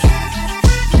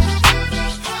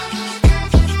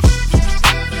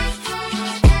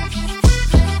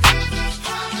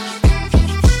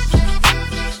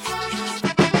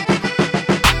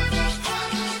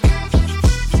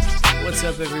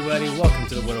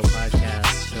Show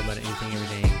podcast, show about anything,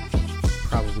 everything,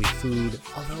 probably food.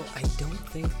 Although I don't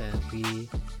think that we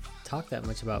talk that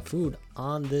much about food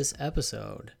on this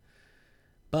episode.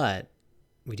 But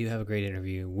we do have a great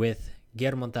interview with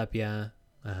Guillermo Tapia,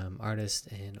 artist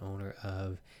and owner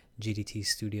of GDT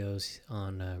Studios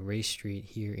on Ray Street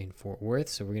here in Fort Worth.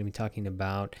 So we're going to be talking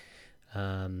about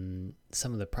some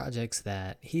of the projects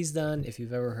that he's done. If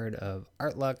you've ever heard of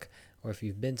Art Luck, or if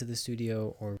you've been to the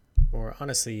studio, or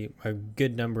honestly a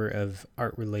good number of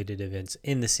art related events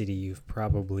in the city, you've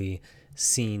probably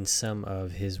seen some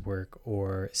of his work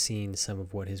or seen some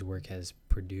of what his work has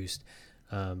produced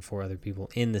for other people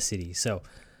in the city. So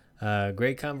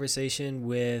great conversation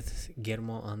with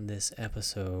Guillermo on this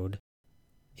episode.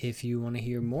 If you want to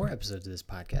hear more episodes of this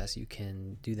podcast, you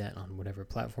can do that on whatever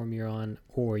platform you're on,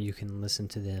 or you can listen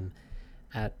to them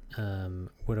at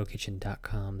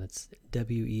WeroKitchen.com. That's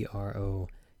WERO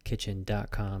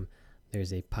kitchen.com.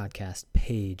 There's a podcast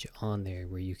page on there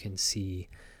where you can see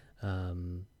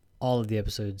all of the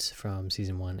episodes from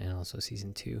season 1 and also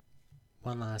season 2.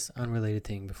 One last unrelated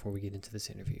thing before we get into this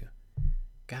interview.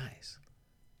 Guys,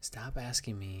 stop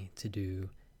asking me to do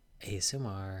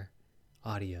ASMR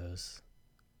audios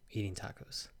eating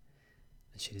tacos.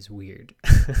 That shit is weird.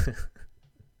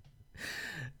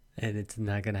 And it's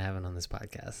not going to happen on this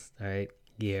podcast. All right?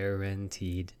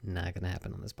 Guaranteed not going to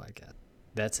happen on this podcast.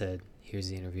 That said, here's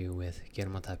the interview with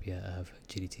Guillermo Tapia of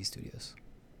GDT Studios.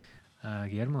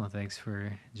 Guillermo, thanks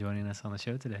for joining us on the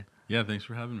show today. Yeah, thanks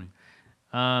for having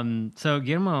me. So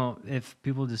Guillermo, if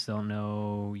people just don't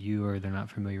know you or they're not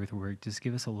familiar with your work, just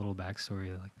give us a little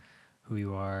backstory, like who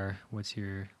you are, what's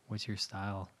your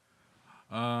style.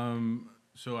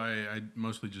 So I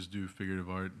mostly just do figurative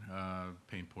art,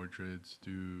 paint portraits,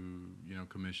 do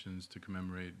commissions to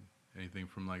commemorate anything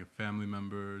from like a family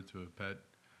member to a pet.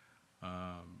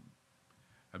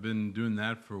 I've been doing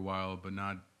that for a while, but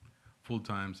not full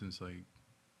time since like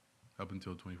up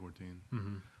until 2014.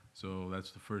 Mm-hmm. So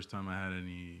that's the first time I had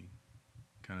any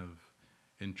kind of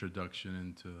introduction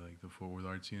into like the Fort Worth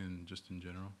art scene and just in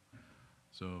general.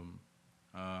 So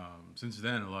since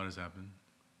then, a lot has happened.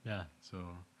 Yeah. So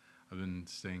I've been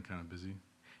staying kind of busy.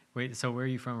 Wait, so where are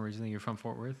you from originally? You're from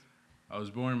Fort Worth? I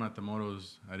was born in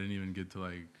Matamoros. I didn't even get to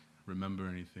like remember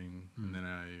anything. And then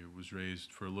I was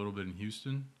raised for a little bit in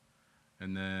Houston.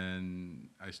 And then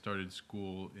I started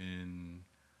school in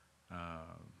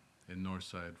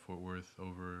Northside, Fort Worth,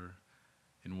 over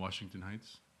in Washington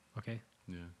Heights. Okay.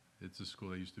 Yeah. It's a school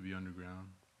that used to be underground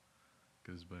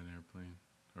because by an airplane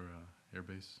or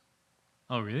airbase.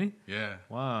 Oh, really? Yeah.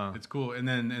 Wow. It's cool. And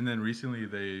then recently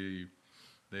they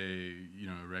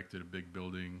erected a big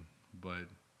building, but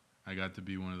I got to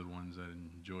be one of the ones that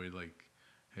enjoyed like,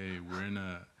 hey, we're in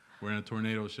a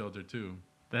tornado shelter too.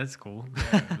 That's cool.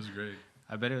 Yeah, it was great.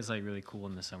 I bet it was like really cool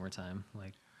in the summertime,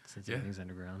 like since everything's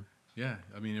underground. Yeah,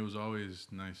 I mean it was always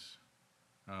nice.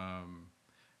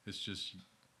 It's just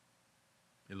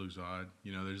it looks odd,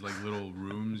 There's like little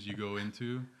rooms you go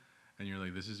into, and you're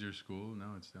like, "This is your school?" No,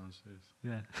 it's downstairs.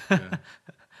 Yeah. Yeah,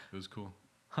 it was cool.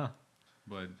 Huh.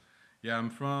 But yeah, I'm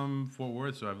from Fort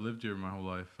Worth, so I've lived here my whole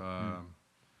life.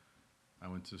 I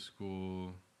went to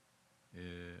school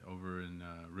over in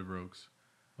River Oaks.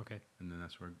 Okay. And then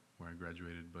that's where I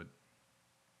graduated. But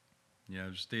yeah,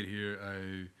 I've just stayed here.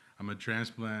 I'm a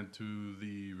transplant to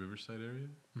the Riverside area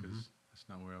because that's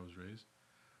not where I was raised.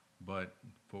 But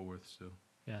Fort Worth still.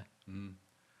 Yeah. Mm-hmm.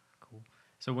 Cool.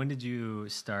 So when did you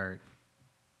start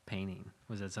painting?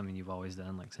 Was that something you've always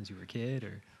done, like since you were a kid,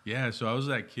 or? Yeah, so I was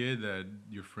that kid that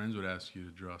your friends would ask you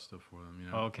to draw stuff for them,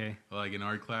 Oh, okay. Like in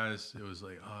art class, it was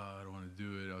like, oh, I don't want to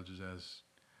do it. I'll just ask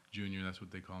Junior. That's what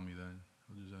they call me then.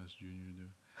 I'll just ask Junior to do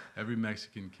it. Every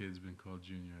Mexican kid's been called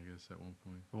Junior, I guess, at one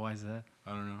point. Why is that?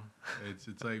 I don't know.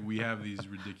 It's like we have these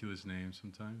ridiculous names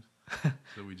sometimes,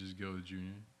 so we just go with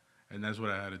Junior, and that's what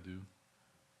I had to do.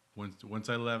 Once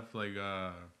I left like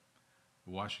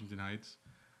Washington Heights,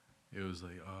 it was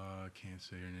like, oh, I can't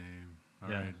say your name. All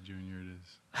right, Junior it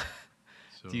is.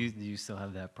 So Do you still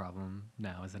have that problem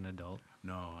now as an adult?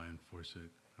 no, I enforce it.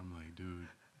 I'm like, dude,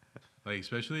 like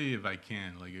especially if I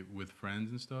can, like with friends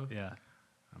and stuff. Yeah.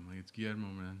 I'm like, it's Guillermo,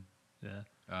 man. Yeah.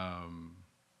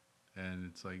 And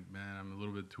it's like, man, I'm a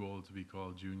little bit too old to be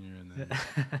called Junior, and then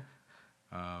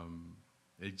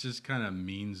it just kind of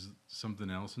means something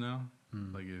else now.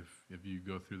 Like if you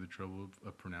go through the trouble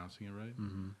of pronouncing it right,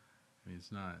 Mm-hmm. I mean,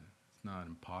 it's not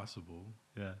impossible,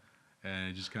 Yeah. and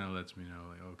it just kind of lets me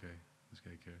know, like, okay, this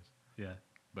guy cares. Yeah.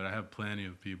 But I have plenty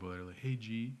of people that are like, hey,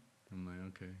 G. I'm like,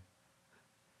 okay.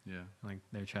 Yeah. Like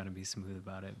they're trying to be smooth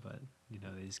about it, but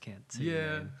they just can't say your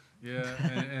Yeah. name. Yeah.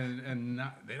 And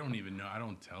not, they don't even know. I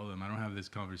don't tell them. I don't have this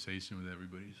conversation with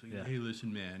everybody. It's like, Yeah. hey,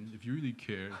 listen, man, if you really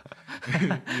care,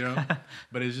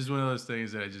 But it's just one of those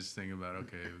things that I just think about.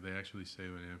 Okay, if they actually say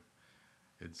my name,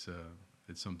 it's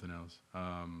something else.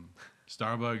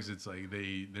 Starbucks, it's like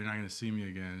they're not gonna see me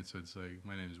again, so it's like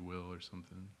my name's Will or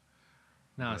something.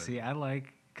 No, But- see,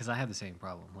 because I have the same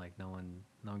problem. Like no one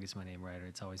gets my name right, or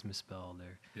it's always misspelled,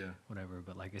 or Yeah. whatever.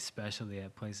 But like especially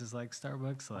at places like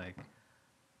Starbucks, like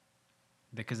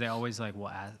because they always like will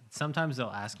ask. Sometimes they'll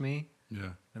ask me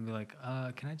Yeah. and be like,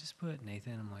 "Can I just put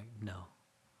Nathan?" I'm like, "No,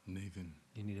 Nathan.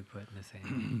 you need to put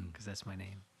Nathan because that's my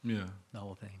name, Yeah. the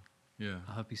whole thing. Yeah.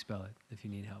 I'll help you spell it if you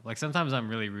need help." Like sometimes I'm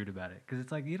really rude about it because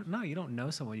it's like you don't know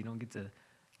someone, you don't get to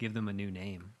give them a new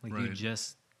name. Like you Right.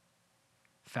 just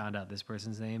found out this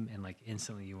person's name and like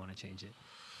instantly you want to change it.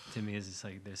 To me, it's just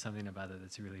like there's something about it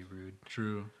that's really rude.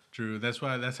 True. That's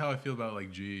how I feel about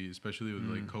like G, especially with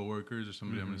like coworkers or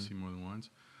somebody I'm gonna see more than once.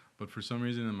 But for some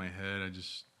reason in my head,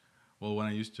 when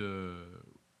I used to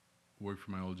work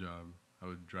for my old job, I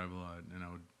would drive a lot and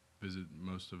I would visit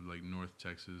most of like North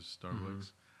Texas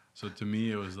Starbucks. So to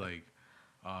me, it was like,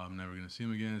 I'm never gonna see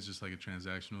him again. It's just like a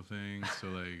transactional thing. So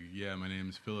like, yeah, my name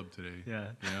is Philip today.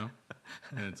 Yeah.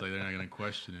 And it's like they're not gonna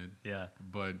question it. Yeah.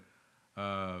 But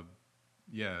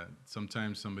yeah,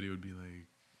 sometimes somebody would be like,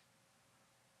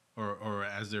 or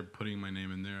as they're putting my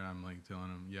name in there, I'm like telling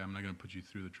them, yeah, I'm not gonna put you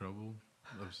through the trouble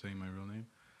of saying my real name.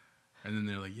 And then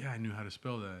they're like, yeah, I knew how to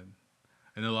spell that.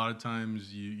 And a lot of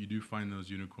times you do find those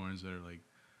unicorns that are like,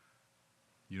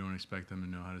 you don't expect them to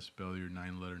know how to spell your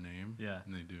 9-letter name. Yeah.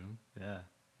 And they do. Yeah.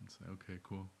 It's like, okay,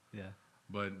 cool. Yeah.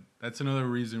 But that's another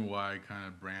reason why I kind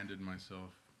of branded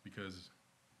myself, because,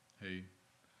 hey,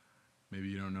 maybe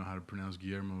you don't know how to pronounce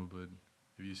Guillermo, but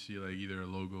if you see like either a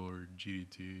logo or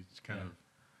GDT, it's kind of,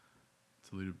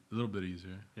 it's a little bit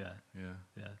easier. Yeah. Yeah.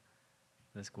 Yeah.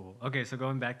 That's cool. Okay, so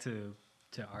going back to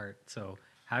art. So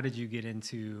how did you get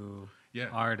into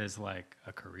art as like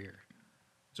a career?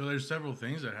 So there's several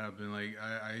things that happen. Like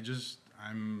I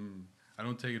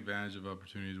don't take advantage of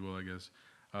opportunities well, I guess.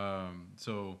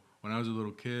 So when I was a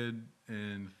little kid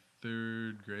in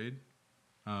 3rd grade,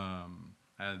 I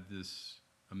had this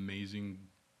amazing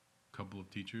couple of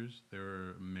teachers. They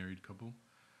were a married couple,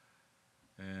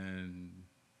 and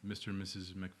Mr. and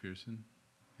Mrs. McPherson,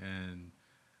 and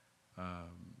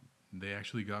they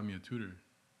actually got me a tutor.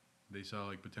 They saw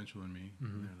like potential in me.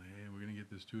 And they're like, hey, we're gonna get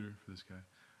this tutor for this guy,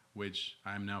 which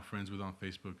I'm now friends with on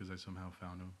Facebook because I somehow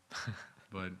found him.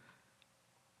 But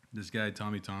this guy,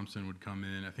 Tommy Thompson, would come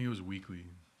in, I think it was weekly,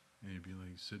 and he'd be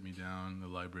like, sit me down in the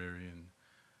library, and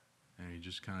he'd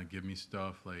just kind of give me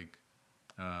stuff. Like,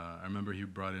 I remember he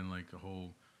brought in like a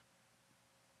whole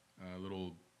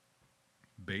little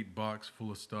bait box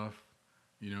full of stuff,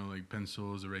 like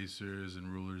pencils, erasers,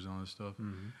 and rulers and all this stuff.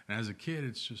 And as a kid,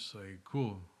 it's just like,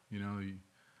 cool,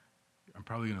 I'm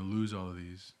probably going to lose all of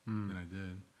these, and I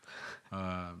did.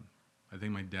 I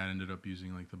think my dad ended up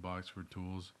using like the box for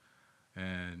tools,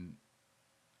 and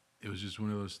it was just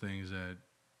one of those things that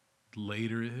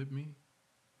later it hit me,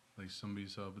 like somebody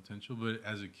saw potential. But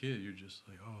as a kid, you're just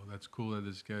like, oh, that's cool that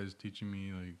this guy's teaching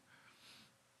me like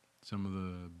some of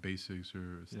the basics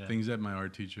or things that my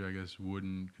art teacher, I guess,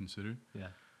 wouldn't consider. Yeah.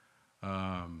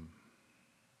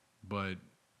 But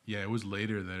yeah, it was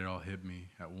later that it all hit me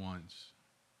at once.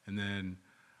 And then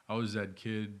I was that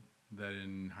kid that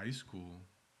in high school,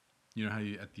 you know how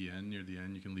you near the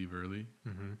end, you can leave early.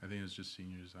 I think it's just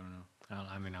seniors. I don't know.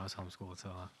 I mean, I was homeschooled, so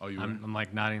I'm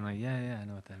like nodding, like yeah, I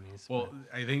know what that means. Well,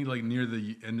 I think like near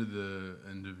the end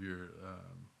of your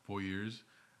 4 years,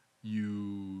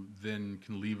 you then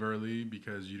can leave early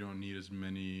because you don't need as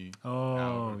many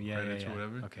credits or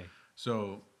whatever. Okay.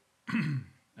 So,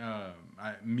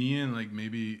 me and like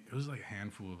maybe it was like a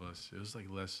handful of us. It was like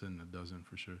less than a dozen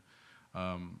for sure.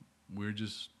 We're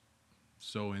just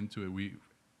so into it. We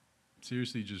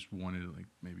seriously just wanted like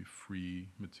maybe free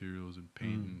materials and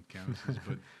paint and canvases,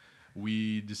 but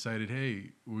we decided,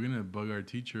 hey, we're gonna bug our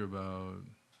teacher about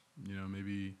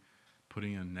maybe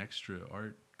putting an extra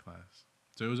art class.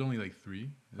 So it was only like 3.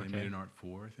 And They made an art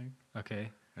 4, I think. Okay.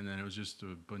 And then it was just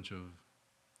a bunch of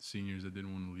seniors that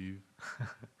didn't want to leave,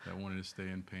 that wanted to stay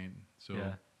and paint. So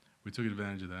we took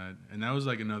advantage of that, and that was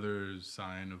like another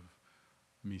sign of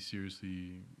me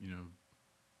seriously,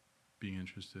 being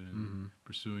interested in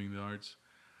pursuing the arts.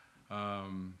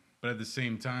 But at the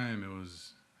same time,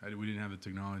 we didn't have the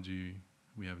technology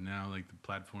we have now, like the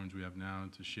platforms we have now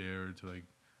to share, to like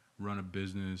run a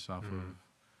business off of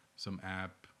some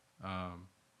app.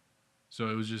 So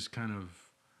it was just kind of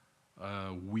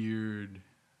a weird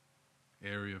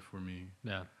area for me.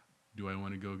 Yeah. Do I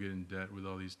want to go get in debt with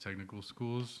all these technical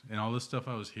schools? And all the stuff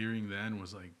I was hearing then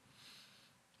was like,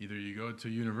 either you go to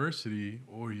university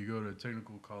or you go to a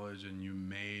technical college and you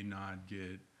may not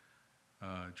get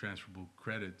transferable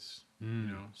credits, you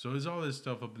know? So there's all this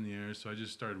stuff up in the air. So I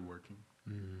just started working.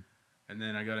 And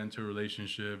then I got into a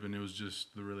relationship, and it was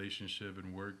just the relationship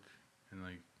and work, and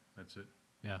like, that's it.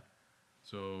 Yeah.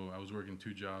 So I was working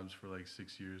 2 jobs for like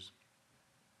 6 years,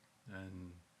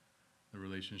 and the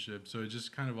relationship. So it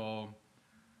just kind of all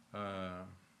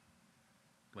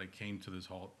like came to this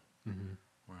halt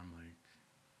where I'm like,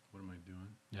 what am I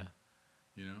doing? Yeah.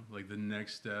 You know, like the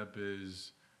next step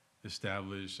is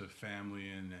establish a family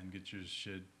and get your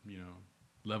shit, you know,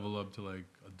 level up to like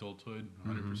adulthood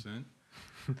 100%.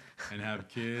 And have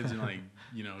kids and like,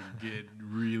 you know, get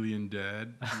really in debt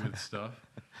with stuff.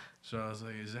 So I was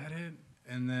like, is that it?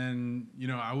 And then, you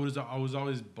know, I was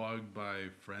always bugged by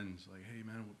friends like, hey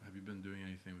man, have you been doing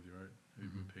anything with your art? Have you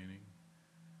been painting?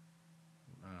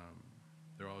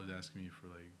 They're always asking me for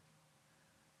like,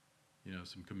 you know,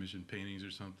 some commissioned paintings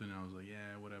or something. And I was like,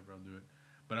 yeah, whatever, I'll do it.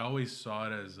 But I always saw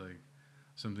it as like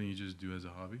something you just do as a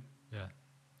hobby. Yeah.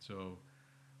 So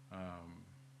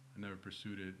I never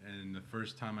pursued it. And the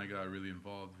first time I got really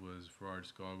involved was for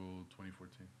Arts Goggle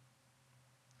 2014.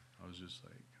 I was just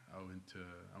like, I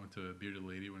went to Bearded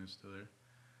Lady when it's still there,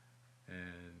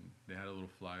 and they had a little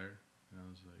flyer, and I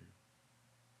was like,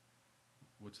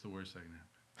 what's the worst that can happen?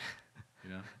 You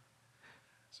know?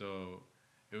 So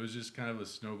it was just kind of a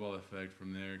snowball effect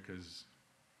from there, because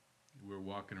we were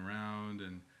walking around,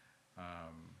 and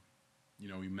you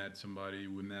know, we met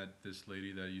this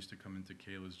lady that used to come into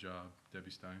Kayla's job, Debbie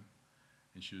Stein,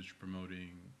 and she was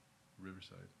promoting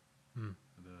Riverside,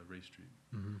 the Ray Street.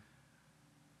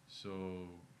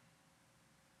 So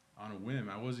on a whim,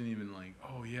 I wasn't even like,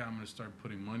 oh yeah, I'm gonna start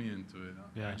putting money into it.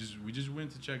 Yeah. We just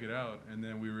went to check it out, and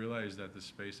then we realized that the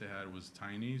space they had was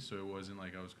tiny, so it wasn't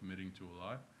like I was committing to a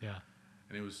lot. Yeah.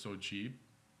 And it was so cheap.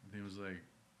 I think it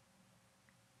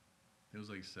was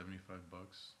like $75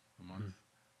 a month.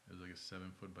 It was like a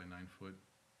 7-foot by 9-foot.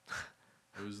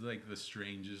 It was like the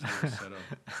strangest little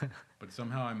setup. But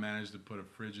somehow I managed to put a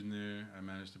fridge in there. I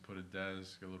managed to put a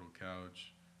desk, a little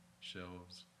couch,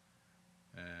 shelves.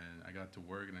 And I got to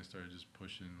work, and I started just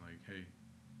pushing like, hey,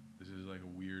 this is like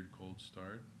a weird cold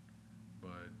start,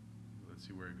 but let's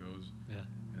see where it goes. Yeah.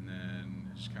 And then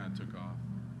it just kind of took off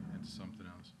into something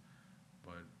else.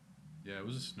 But yeah, it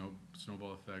was a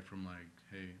snowball effect from like,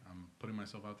 hey, I'm putting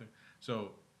myself out there.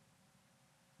 So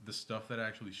the stuff that I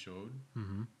actually showed,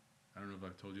 I don't know if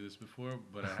I've told you this before,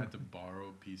 but I had to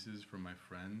borrow pieces from my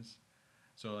friends.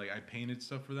 So like I painted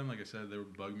stuff for them. Like I said, they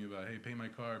would bug me about, hey, paint my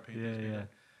car, paint this, paint that.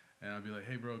 And I'd be like,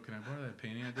 hey, bro, can I borrow that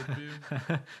painting I did for you?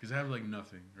 Because I have like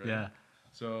nothing, right? Yeah.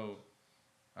 So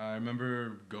I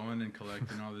remember going and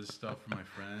collecting all this stuff from my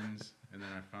friends, and then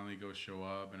I finally go show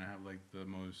up, and I have like the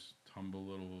most humble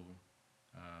little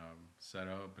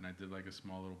setup, and I did like a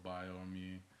small little bio on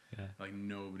me. Yeah. Like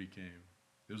nobody came.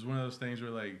 It was one of those things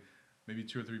where like maybe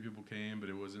 2 or 3 people came, but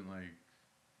it wasn't like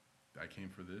I came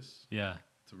for this. Yeah.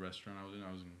 It's a restaurant I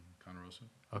was in Conorosa.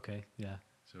 Okay. Yeah.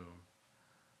 So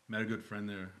met a good friend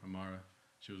there, Amara.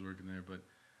 She was working there, but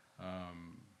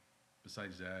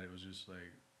besides that, it was just like,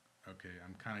 okay,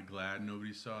 I'm kind of glad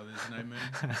nobody saw this nightmare.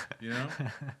 You know,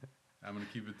 I'm gonna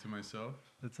keep it to myself.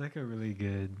 That's like a really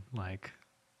good like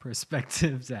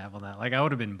perspective to have on that. Like I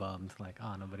would have been bummed, like,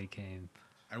 oh, nobody came.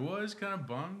 I was kind of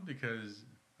bummed because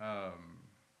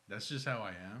that's just how I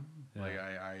am. Yeah. Like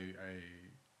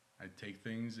I take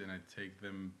things and I take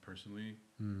them personally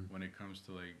when it comes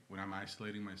to like when I'm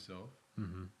isolating myself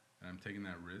and I'm taking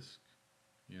that risk.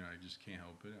 You know, I just can't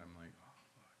help it. I'm like, oh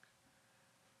fuck,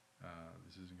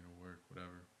 this isn't gonna work,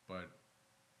 whatever. But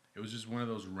it was just one of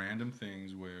those random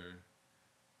things where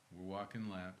we're walking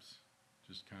laps,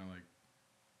 just kind of like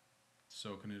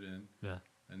soaking it in. Yeah.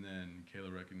 And then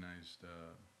Kayla recognized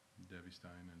Debbie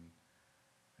Stein, and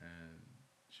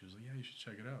she was like, yeah, you should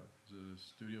check it out. It's a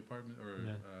studio apartment or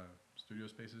studio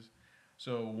spaces.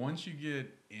 So once you get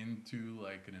into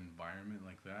like an environment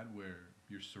like that where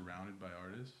you're surrounded by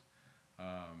artists,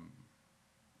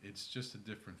 it's just a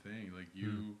different thing. Like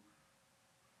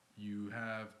you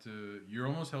have to, you're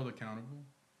almost held accountable,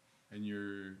 and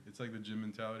it's like the gym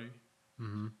mentality.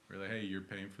 Where like, hey, you're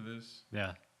paying for this.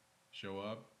 Yeah. Show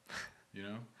up, you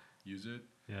know, use it.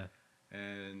 Yeah.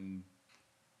 And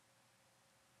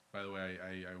by the way,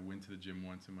 I went to the gym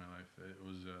once in my life. It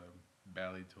was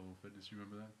Bali Total Fitness. You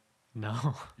remember that?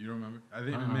 No. You don't remember? I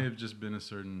think it may have just been a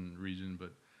certain region,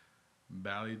 but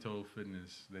Bali Total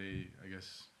Fitness, they, I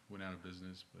guess, went out of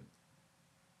business. But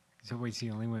So wait, so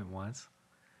you only went once?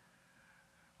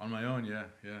 on my own, yeah.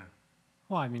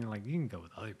 Well, I mean, like you can go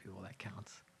with other people. That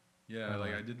counts. Yeah,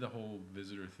 like I did the whole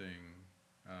visitor thing.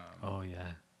 Oh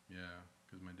yeah. Yeah,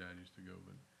 because my dad used to go,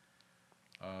 but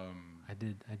I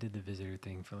did the visitor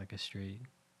thing for like a straight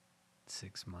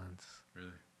 6 months.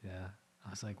 really, Yeah. I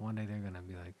was like, one day they're gonna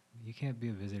be like, you can't be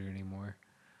a visitor anymore.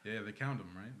 yeah, they count them,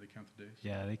 right? They count the days.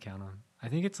 Yeah, they count them. I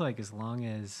think it's like as long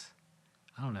as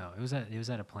I don't know. It was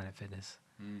at a Planet Fitness.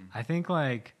 I think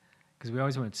like because we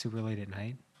always went super late at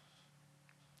night,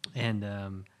 and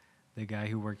the guy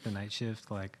who worked the night shift,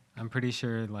 like I'm pretty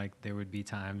sure like there would be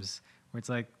times where it's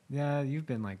like, yeah, you've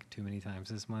been like too many times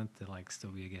this month to like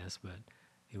still be a guest, but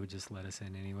he would just let us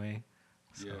in anyway.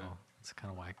 So that's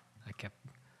kind of why I kept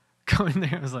going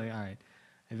there. I was like, all right,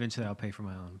 eventually I'll pay for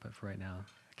my own, but for right now I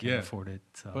can't afford it.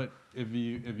 So, but if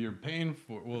you're paying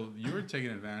for, well, you were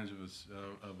taking advantage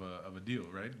of a deal,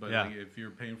 right? But like, if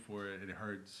you're paying for it, it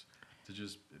hurts to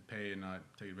just pay and not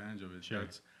take advantage of it. Sure.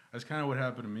 That's kind of what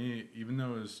happened to me. Even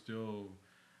though it was still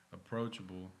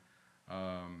approachable,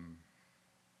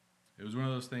 it was one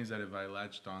of those things that if I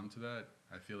latched onto that,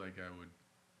 I feel like I would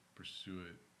pursue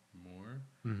it more.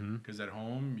 Because at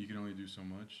home you can only do so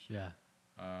much. Yeah.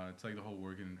 It's like the whole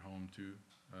working at home too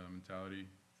mentality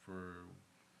for,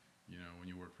 when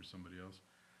you work for somebody else.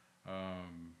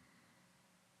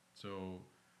 So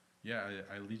yeah,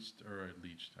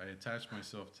 I attached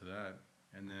myself to that,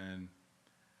 and then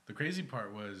the crazy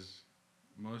part was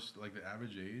the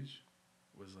average age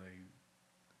was like,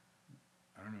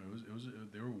 I don't know,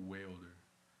 they were way older.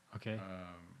 Okay.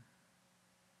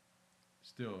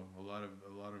 Still a lot of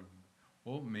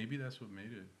well, maybe that's what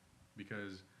made it,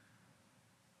 because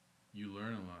you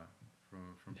learn a lot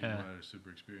from people that are super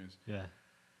experienced. Yeah.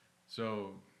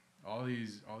 So all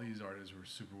these artists were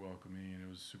super welcoming, and it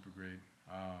was super great.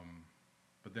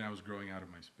 But then I was growing out of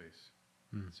my space,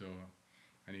 so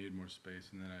I needed more space.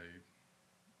 And then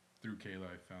through Kayla,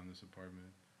 I found this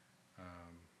apartment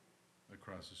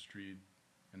across the street,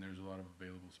 and there's a lot of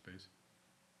available space.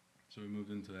 So we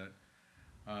moved into that.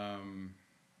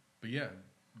 But yeah,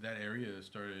 that area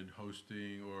started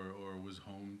hosting or was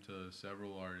home to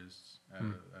several artists at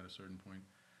a certain point.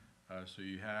 So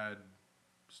you had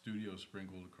studios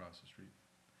sprinkled across the street.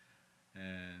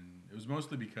 And it was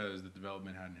mostly because the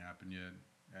development hadn't happened yet,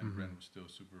 and rent was still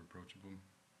super approachable.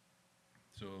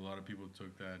 So a lot of people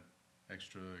took that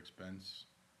extra expense,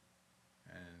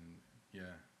 and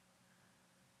yeah,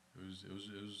 it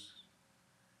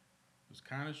was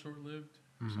kind of short lived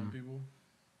for some people.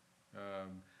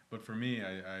 But for me,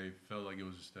 I felt like it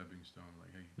was a stepping stone.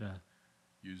 Like, hey,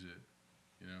 use it,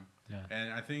 Yeah.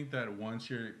 And I think that once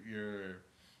your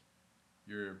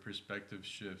perspective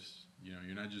shifts,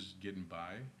 you're not just getting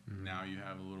by. Now you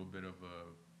have a little bit of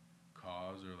a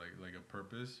cause, or like a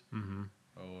purpose,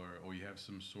 or you have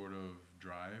some sort of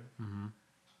drive.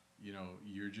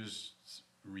 You're just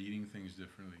reading things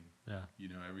differently. Yeah.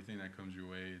 Everything that comes your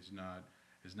way is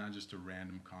not just a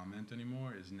random comment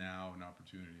anymore. It's now an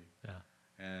opportunity. Yeah.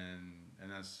 And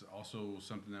that's also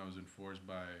something that was enforced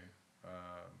by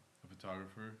a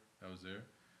photographer that was there,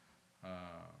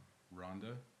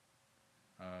 Rhonda.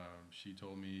 She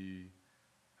told me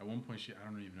at one point, I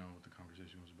don't even know what the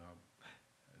conversation was about.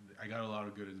 I got a lot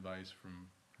of good advice from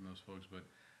those folks, but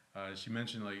she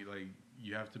mentioned like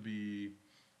you have to be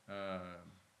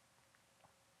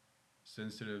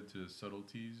sensitive to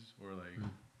subtleties, or like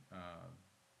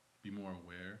be more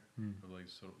aware of like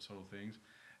subtle things.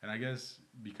 And I guess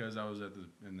because I was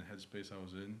in the headspace I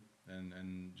was in,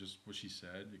 and just what she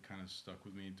said, it kind of stuck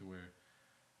with me to where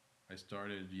I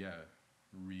started,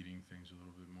 reading things a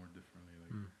little bit more differently,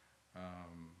 like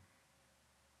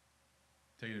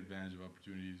taking advantage of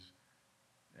opportunities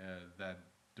that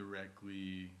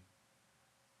directly,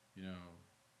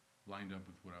 lined up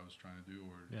with what I was trying to do,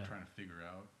 or trying to figure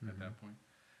out at that point.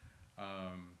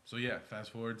 So yeah, fast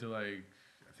forward to like,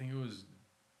 I think it was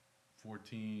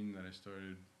 14 that I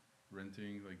started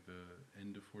renting, like the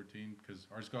end of 14, because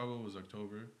Art Chicago was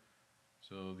October.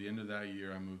 So the end of that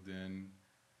year I moved in.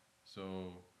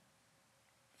 So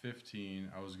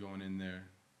 15, I was going in there,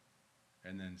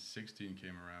 and then 16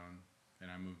 came around, and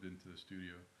I moved into the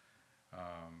studio.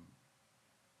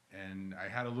 And I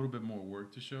had a little bit more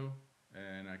work to show,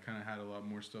 and I kind of had a lot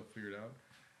more stuff figured out.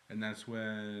 And that's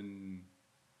when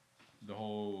the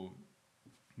whole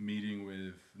meeting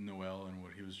with Noel and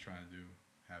what he was trying to do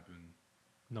happened.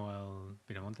 Noel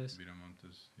Viramontes?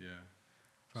 Viramontes, yeah.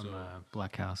 From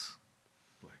Black House.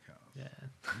 Black House. Yeah.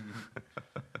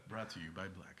 Brought to you by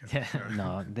Black House. Yeah,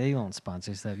 no, they don't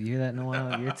sponsor stuff. You hear that,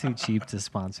 Noel? You're too cheap to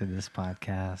sponsor this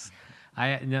podcast.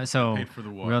 So paid for the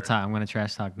water. Real talk, I'm gonna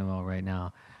trash talk Noel right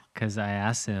now, because I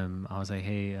asked him. I was like,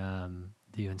 "Hey,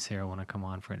 do you and Sarah want to come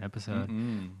on for an episode?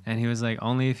 Mm-mm. And he was like,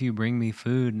 only if you bring me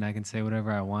food and I can say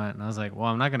whatever I want. And I was like, well,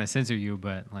 I'm not going to censor you,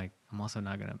 but like, I'm also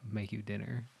not going to make you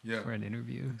dinner Yeah. for an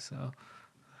interview. So,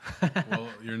 Well,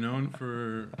 you're known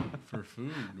for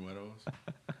food. What else?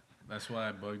 That's why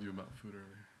I bugged you about food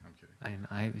earlier. I'm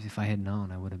kidding. if I had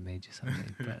known, I would have made you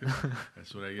something. But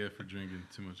That's what I get for drinking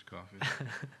too much coffee.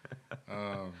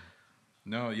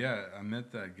 No, yeah, I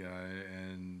met that guy,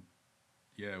 and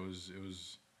yeah, it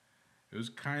was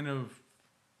kind of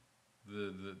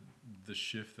the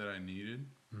shift that I needed.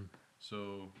 Mm.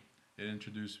 So it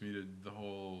introduced me to the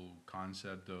whole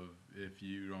concept of if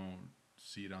you don't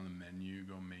see it on the menu,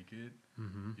 go make it.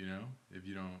 mm-hmm. You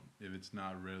know, if it's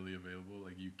not readily available,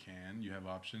 like you have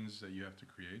options that you have to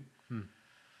create. Hmm.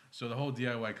 So the whole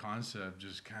DIY concept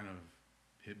just kind of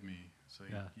hit me. It's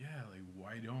like, Yeah. like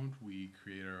why don't we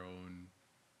create our own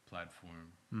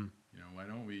platform? Mm. You know, why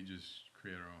don't we just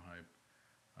create our own hype?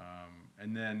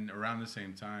 And then around the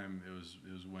same time, it was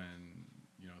when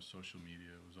social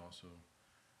media was also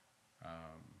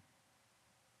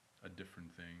a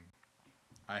different thing.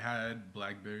 I had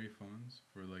BlackBerry phones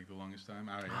for like the longest time.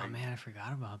 Man, I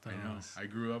forgot about those. I know. I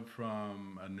grew up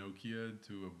from a Nokia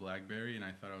to a BlackBerry, and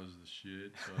I thought I was the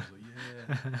shit. So I was like,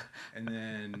 yeah.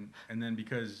 and then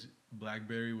because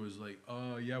BlackBerry was like,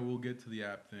 oh yeah, we'll get to the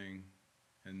app thing,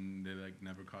 and they like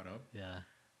never caught up. Yeah.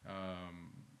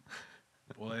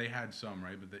 Well, they had some,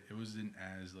 right, but it wasn't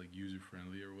as like user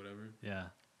friendly or whatever. Yeah.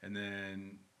 And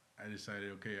then I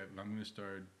decided, okay, I'm gonna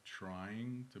start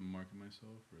trying to market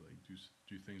myself or like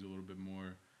do things a little bit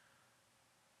more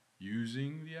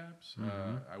using the apps.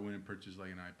 Mm-hmm. I went and purchased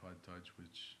like an iPod Touch,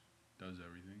 which does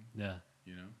everything. Yeah.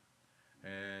 You know,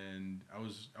 and I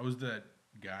was that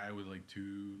guy with like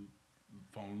two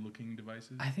phone-looking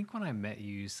devices. I think when I met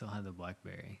you, you still had the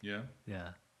BlackBerry. Yeah.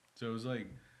 Yeah. So it was like,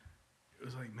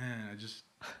 man,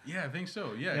 I think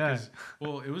so. Yeah.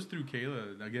 Well, it was through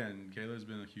Kayla. Again, Kayla's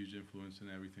been a huge influence in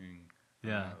everything.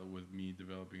 Yeah. With me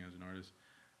developing as an artist.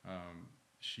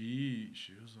 She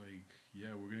was like,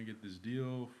 yeah, we're going to get this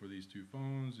deal for these two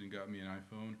phones, and got me an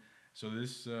iPhone. So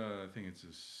this, I think it's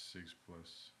a 6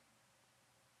 Plus,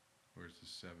 or it's a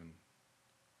 7,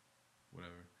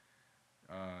 whatever.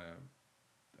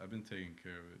 I've been taking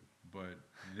care of it. But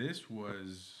this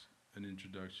was an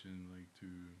introduction like to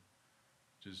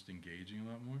just engaging a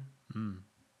lot more. Mm.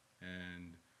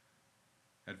 And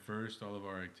at first, all of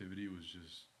our activity was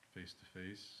just face to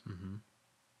face,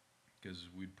 because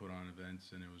we'd put on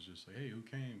events and it was just like, hey, who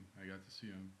came? I got to see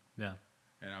him. Yeah.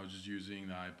 And I was just using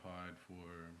the iPod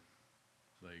for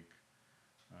like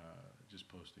just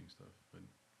posting stuff. But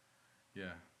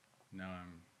yeah, now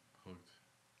I'm hooked.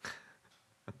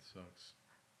 It sucks.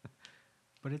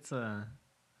 But I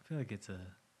feel like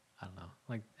I don't know,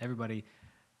 like everybody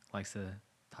likes to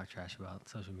talk trash about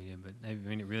social media, but I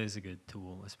mean, it really is a good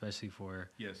tool, especially for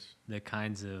the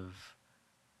kinds of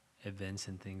events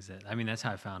and things I mean, that's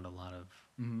how I found a lot of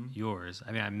yours.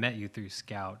 I mean, I met you through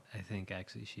Scout. I think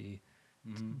actually she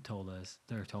told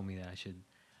me that I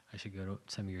should go to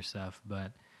some of your stuff,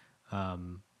 but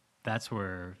that's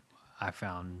where I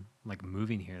found, like,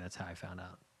 moving here. That's how I found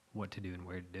out what to do and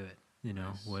where to do it,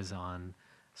 was on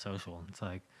social. It's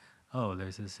like, oh,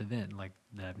 there's this event like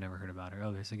that I've never heard about, or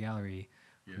oh, there's a gallery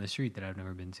on the street that I've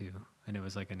never been to, and it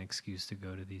was like an excuse to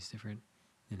go to these different,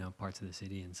 parts of the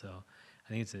city. And so I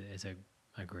think it's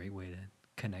a great way to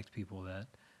connect people that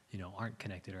aren't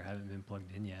connected or haven't been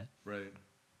plugged in yet. Right,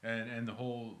 and the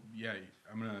whole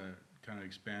I'm gonna kind of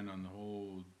expand on the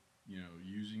whole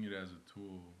using it as a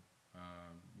tool.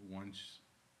 Once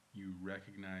you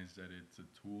recognize that it's a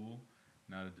tool,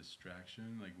 not a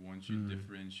distraction, like once you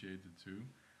differentiate the two.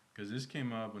 Because this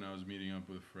came up when I was meeting up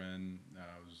with a friend.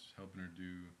 I was helping her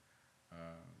do,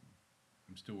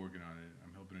 I'm still working on it.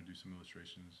 I'm helping her do some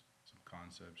illustrations, some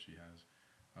concepts she has.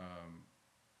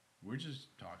 We're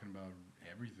just talking about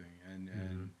everything. And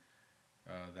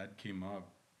that came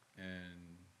up.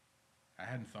 And I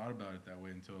hadn't thought about it that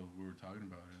way until we were talking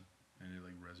about it. And it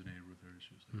like resonated with her.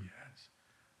 She was like, yes.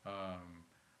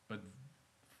 But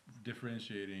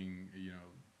differentiating,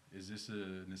 is this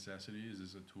a necessity? Is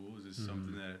this a tool? Is this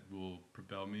something that will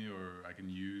propel me, or I can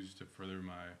use to further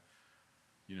my,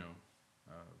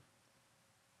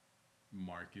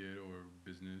 market or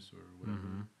business or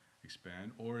whatever,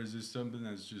 expand? Or is this something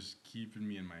that's just keeping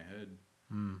me in my head?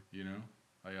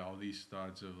 Like all these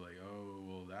thoughts of like, oh,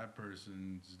 well, that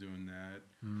person's doing that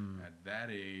at that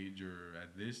age or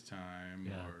at this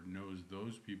time or knows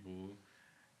those people.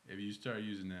 If you start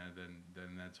using that,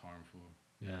 then that's harmful.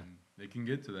 Yeah. And they can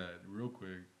get to that real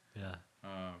quick. Yeah.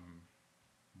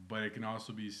 But it can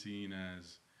also be seen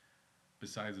as,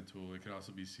 besides a tool, it could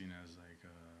also be seen as like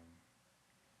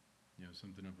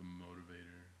something of a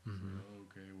motivator. It's like, oh,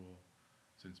 okay, well,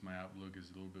 since my outlook is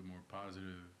a little bit more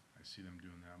positive, I see them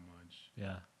doing that much.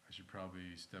 Yeah. I should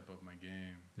probably step up my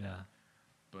game. Yeah.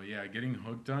 But yeah, getting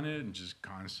hooked on it and just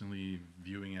constantly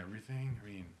viewing everything, I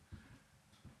mean,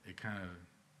 it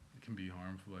can be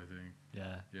harmful, I think.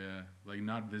 Yeah. Yeah, like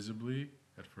not visibly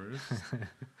at first,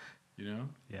 you know?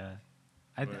 Yeah.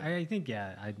 But- I think,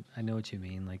 yeah, I know what you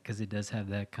mean. Like, because it does have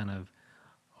that kind of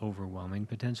overwhelming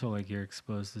potential. Like, you're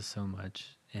exposed to so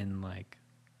much in like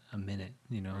a minute,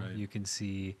 you know? Right. You can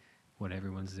see what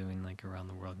everyone's doing like around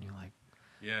the world, and you're like,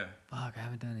 Yeah, fuck, I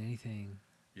haven't done anything,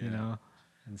 yeah. you know?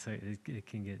 And so it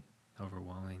can get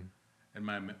overwhelming. And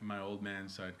my old man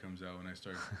side comes out when I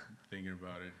start thinking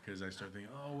about it, because I start thinking,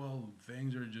 oh well,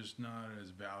 things are just not as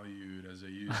valued as they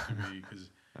used to be, because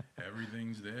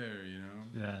everything's there, you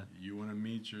know. Yeah. You want to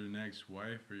meet your next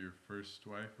wife or your first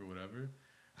wife or whatever,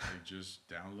 like just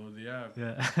download the app.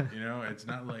 Yeah. You know, it's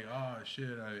not like, oh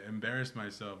shit, I embarrassed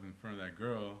myself in front of that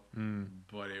girl,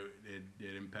 but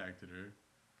it impacted her.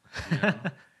 You know?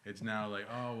 It's now like,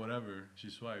 oh whatever, she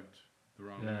swiped the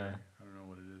wrong way. I don't know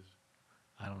what it is.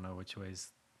 I don't know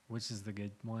which is the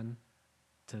good one,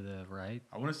 to the right.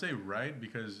 I want to say right,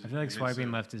 because I feel like if it's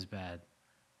swiping left is bad.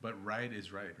 but right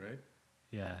is right, right?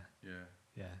 Yeah. Yeah.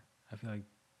 Yeah. I feel like,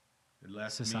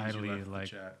 Left means Societally, you left like-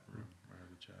 the chat room or have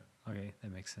the chat, okay,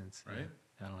 that makes sense. right?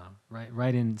 Yeah. I don't know.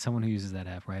 Write in, someone who uses that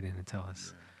app, write in and tell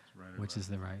us Yeah, it's right or which left. is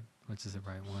the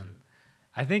right one. Shit.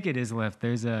 I think it is left.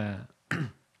 There's a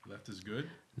Left is good.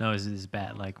 no, it's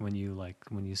bad. Like when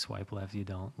you swipe left, you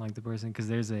don't like the person, because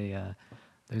there's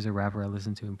a rapper I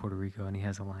listen to in Puerto Rico, and he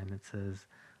has a line that says,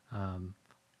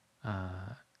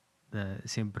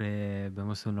 siempre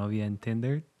vemos su novia en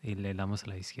Tinder y le damos a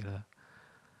la izquierda.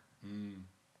 Mm.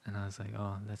 And I was like,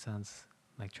 oh, that sounds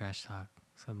like trash talk.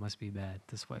 So it must be bad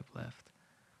to swipe left.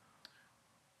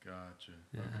 Gotcha.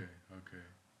 Yeah. Okay.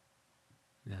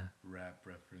 Yeah. Rap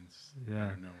reference. Yeah.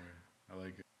 Out of nowhere. I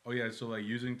like it. Oh yeah, so like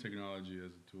using technology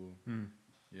as a tool. Mm.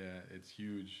 Yeah, it's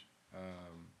huge.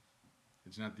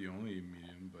 It's not the only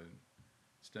medium, but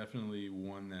it's definitely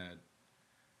one that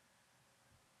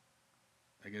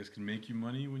I guess can make you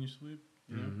money when you sleep.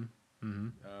 You know, Mm-hmm. Mm-hmm.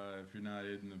 if you're not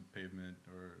hitting the pavement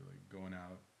or like going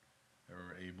out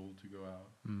or able to go out,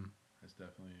 Mm. that's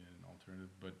definitely an alternative.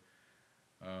 But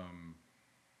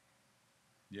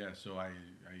yeah, so I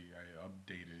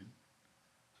updated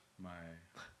my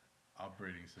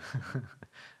operating system.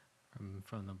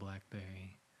 From the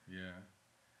BlackBerry. Yeah,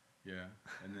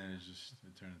 and then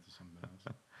it turned into something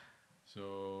else.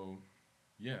 So,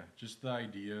 yeah, just the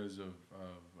ideas of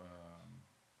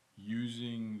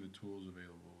using the tools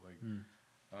available. Like,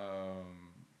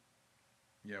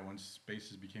 yeah, once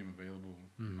spaces became available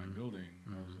in my building,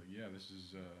 I was like, yeah, this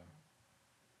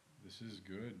is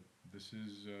good. This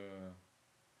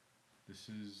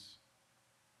is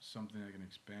something I can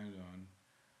expand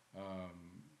on.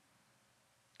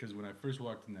 Because when I first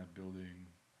walked in that building,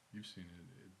 you've seen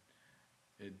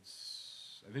it.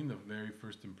 It's I think the very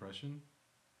first impression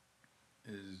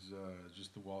is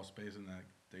just the wall space and that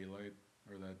daylight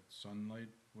or that sunlight.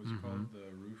 What's it called? The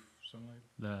roof sunlight.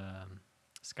 The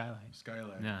skylight.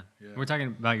 Skylight. Yeah. Yeah. We're talking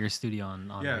about your studio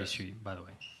on Yeah. Ray Street, by the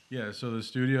way. Yeah. So the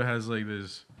studio has like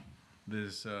this.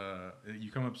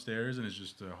 You come upstairs and it's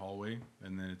just a hallway,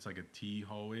 and then it's like a T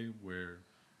hallway where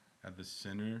at the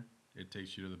center it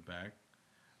takes you to the back.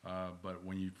 But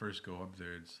when you first go up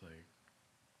there, it's like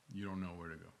you don't know where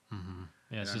to go. Mm-hmm.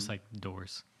 Yeah, it's And just like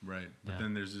doors. Right. But Yeah.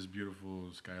 then there's this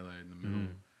beautiful skylight in the middle,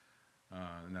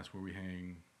 and that's where we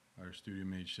hang our studio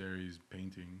mate Sherry's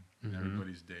painting, and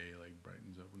everybody's day like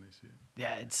brightens up when they see it.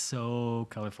 Yeah, it's so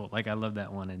colorful. Like, I love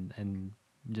that one, and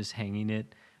just hanging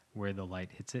it where the light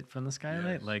hits it from the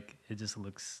skylight, Yes. like it just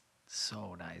looks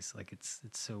so nice. Like it's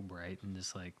so bright, and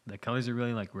just like the colors are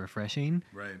really like refreshing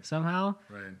Right. somehow.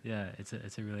 Right. Yeah, it's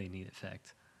a really neat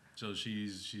effect. So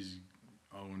she's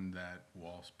owned that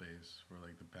wall space for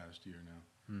like the past year now.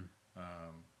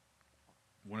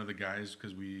 One of the guys,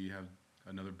 because we have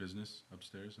another business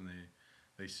upstairs, and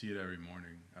they see it every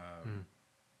morning.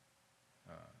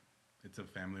 It's a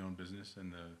family-owned business,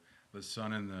 and the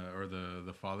son and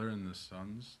the father and the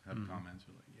sons have comments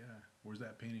like, "Yeah, where's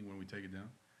that painting when we take it down?"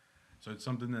 So it's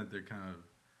something that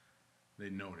they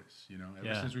notice, you know.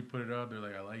 Ever since we put it up, they're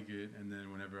like, "I like it," and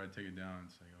then whenever I take it down,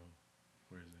 it's like, "Oh,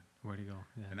 where is it?" Where'd he go?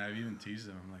 Yeah. And I've even teased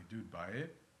them. I'm like, "Dude, buy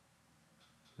it."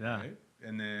 Yeah. Right?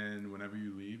 And then whenever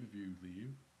you leave, if you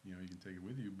leave, you know, you can take it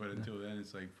with you. But until then,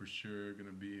 it's like for sure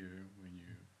gonna be here when you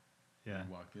Yeah.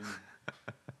 walk in.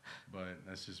 But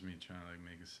that's just me trying to like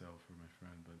make a sell for my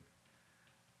friend. But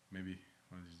maybe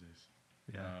one of these days.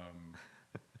 Yeah.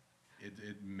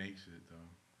 It makes it though.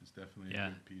 It's definitely Yeah.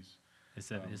 a good piece.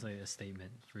 It's like a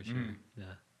statement for sure.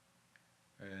 Yeah.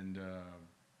 And what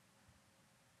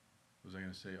was I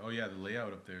gonna say? Oh yeah, the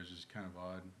layout up there is just kind of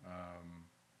odd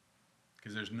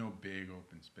because there's no big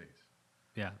open space.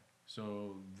 Yeah.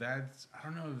 So that's, I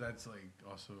don't know if that's like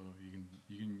also you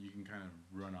can kind of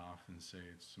run off and say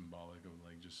it's symbolic of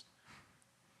like just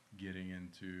getting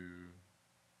into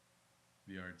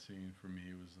the art scene. For me,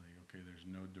 it was like, okay, there's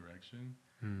no direction.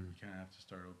 You kind of have to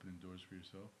start opening doors for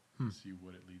yourself and see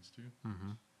what it leads to.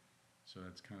 So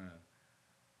that's kind of,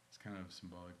 it's kind of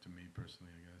symbolic to me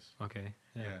personally, I guess. Okay.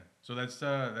 Yeah. So that's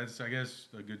I guess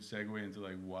a good segue into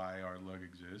like why Art Lug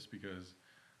exists, because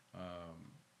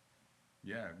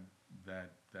yeah,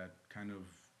 that kind of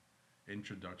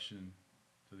introduction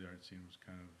to the art scene was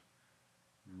kind of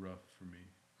rough for me.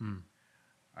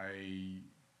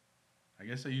 I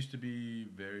guess I used to be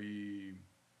very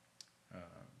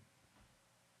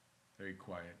very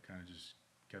quiet, kind of just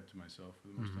kept to myself for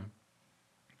the most time,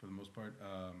 for the most part.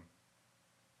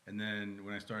 And then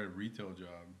when I started a retail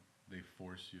job, they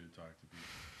force you to talk to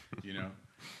people, you know?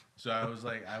 So I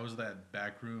was that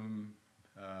backroom,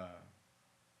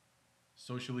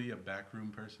 socially a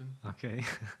backroom person. Okay.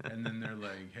 And then they're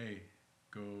like, hey,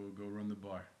 go run the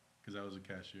bar, because I was a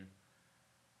cashier.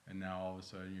 And now all of a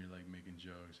sudden you're like making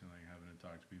jokes and like having to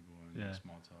talk to people and like,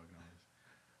 small talk and all this.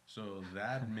 So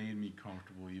that made me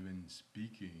comfortable even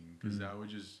speaking, because I would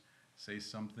just say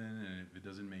something, and if it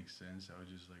doesn't make sense, I would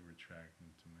just like retract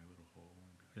into my little hole and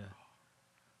be like,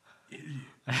 idiot.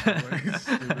 Like,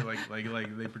 stupid,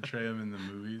 like they portray them in the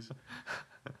movies.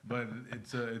 But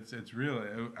it's real.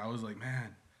 I was like,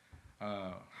 man,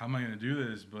 how am I gonna do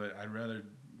this? But I'd rather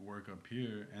work up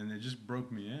here, and it just broke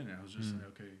me in. I was just like,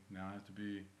 okay, now I have to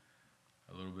be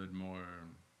a little bit more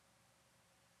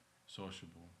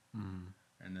sociable.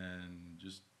 And then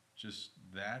just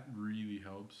that really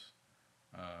helps.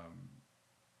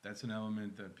 That's an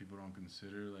element that people don't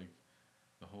consider. Like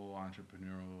the whole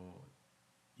entrepreneurial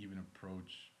even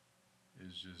approach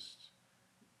is just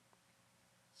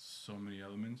so many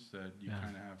elements that you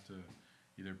kind of have to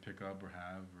either pick up or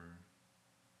have,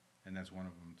 and that's one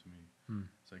of them to me.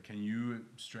 It's like, can you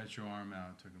stretch your arm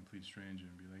out to a complete stranger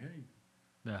and be like, hey,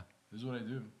 this is what I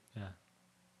do. Yeah.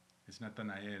 It's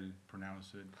Nathanael,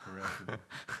 pronounce it correctly.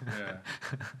 Yeah.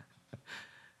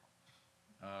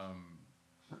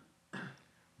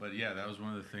 But yeah, that was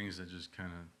one of the things that just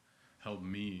kind of helped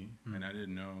me, and I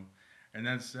didn't know. And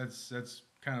that's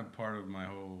kind of part of my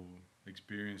whole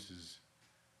experience is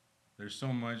there's so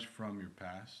much from your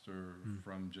past or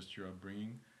from just your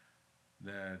upbringing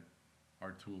that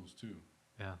are tools too.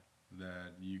 Yeah.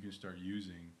 That you can start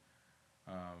using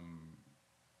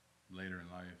later in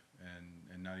life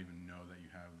and not even know that you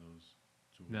have those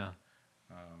tools. Yeah.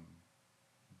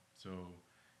 So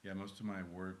yeah, most of my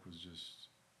work was just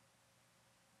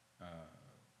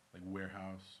like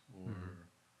warehouse or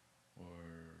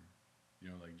you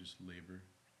know, like just labor.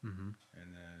 And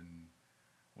then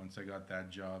once I got that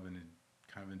job, and it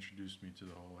kind of introduced me to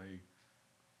the whole, hey,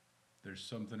 there's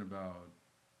something about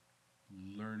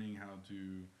learning how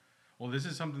to, well, this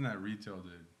is something that retail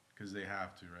did, because they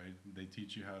have to, right? They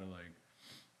teach you how to like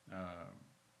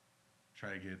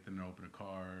try to get them to open a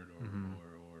card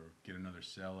or get another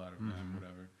sell out of them,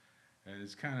 whatever. And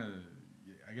it's kind of,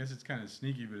 I guess it's kind of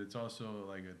sneaky, but it's also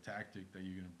like a tactic that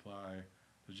you can apply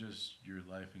to just your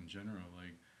life in general.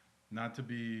 Like not to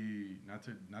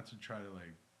try to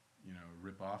like, you know,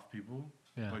 rip off people,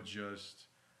 but just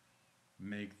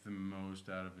make the most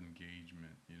out of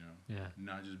engagement, you know? Yeah.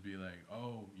 Not just be like,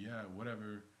 oh yeah,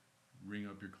 whatever, ring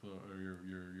up your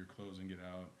clothes and get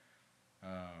out.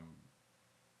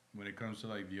 When it comes to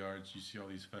like the arts, you see all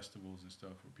these festivals and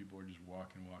stuff where people are just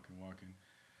walking.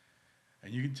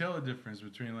 And you can tell the difference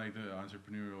between like the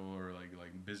entrepreneurial or like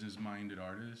business-minded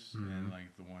artists and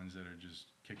like the ones that are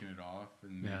just kicking it off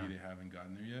and maybe they haven't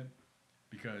gotten there yet,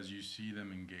 because you see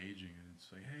them engaging and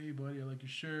it's like, hey buddy, I like your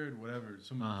shirt, whatever,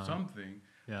 something.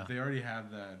 Yeah. They already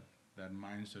have that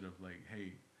mindset of like,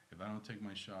 hey, if I don't take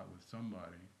my shot with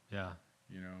somebody,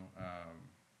 you know,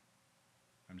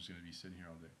 I'm just gonna be sitting here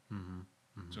all day.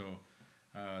 So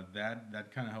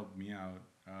that kind of helped me out.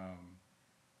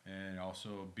 And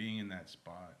also being in that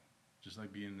spot, just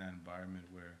like being in that environment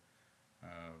where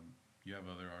you have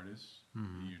other artists,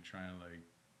 and you're trying to like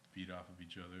feed off of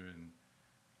each other and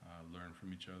learn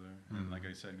from each other. And like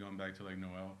I said, going back to like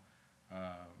Noel,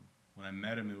 when I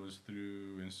met him, it was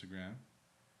through Instagram,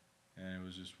 and it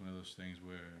was just one of those things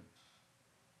where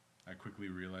I quickly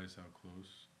realized how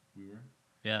close we were.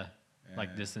 Yeah, and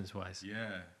like distance-wise.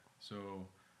 Yeah. So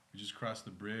We just crossed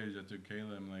the bridge. I took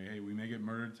Kayla. I'm like, hey, we may get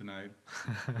murdered tonight.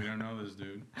 We don't know this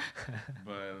dude,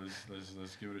 but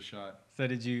let's give it a shot. So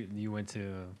did you went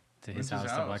to his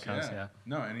house, the Black House? Yeah.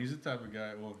 No, and he's the type of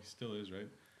guy. Well, he still is, right?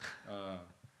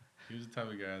 He was the type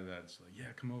of guy that's like,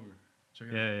 yeah, come over, check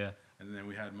it out. Yeah, yeah. And then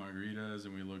we had margaritas,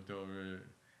 and we looked over.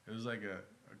 It was like never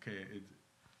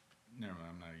mind.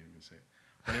 I'm not even gonna say it.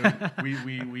 But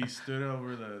we stood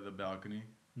over the balcony,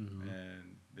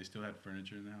 and they still had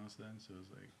furniture in the house then, so it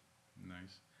was like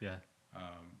nice. Yeah.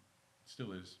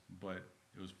 Still is, but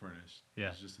it was furnished. Yeah.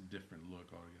 It was just a different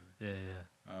look altogether. Yeah.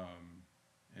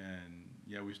 And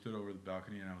yeah, we stood over the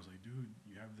balcony, and I was like, dude,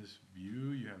 you have this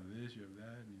view, you have this, you have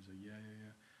that, and he's like,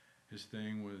 yeah. His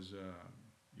thing was,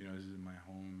 this is my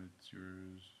home, it's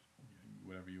yours,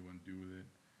 whatever you want to do with it.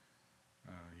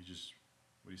 He just,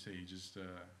 what do you say? He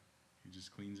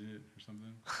just cleans it or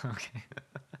something. Okay.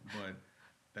 But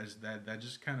that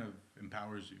just kind of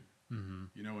empowers you. Mm-hmm.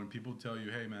 You know, when people tell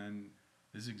you, hey man,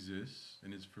 this exists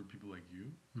and it's for people like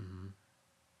you. Mm-hmm.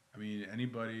 I mean,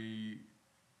 anybody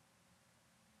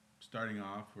starting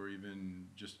off, or even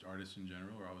just artists in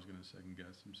general, are always going to second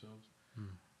guess themselves.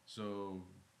 Mm. So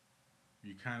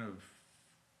you kind of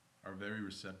are very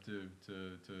receptive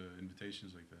to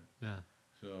invitations like that. Yeah.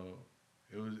 So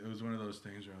it was one of those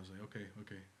things where I was like, okay,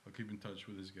 I'll keep in touch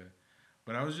with this guy.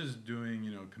 But I was just doing,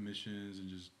 commissions and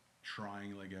just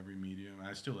trying like every medium.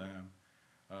 I still am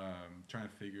trying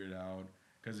to figure it out.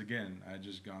 Because again, I had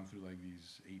just gone through like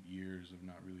these 8 years of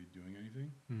not really doing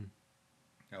anything. Mm.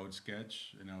 I would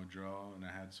sketch and I would draw, and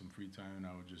I had some free time, and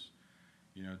I would just,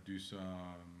 do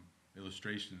some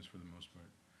illustrations for the most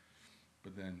part.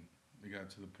 But then it got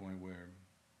to the point where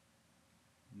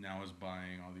now I was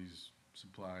buying all these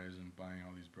supplies and buying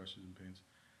all these brushes and paints.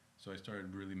 So I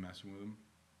started really messing with them,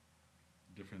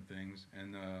 different things.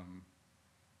 And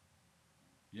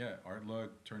Art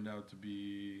Luck turned out to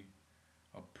be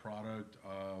a product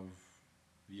of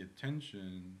the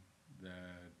attention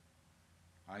that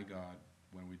I got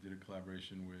when we did a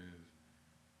collaboration with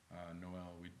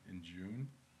Noel. In June,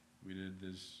 we did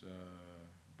this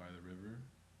By the River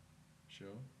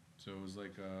show. So it was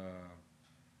like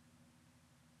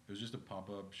it was just a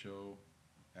pop-up show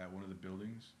at one of the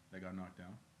buildings that got knocked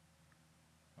down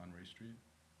on Ray Street,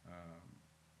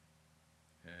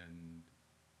 and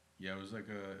yeah, it was a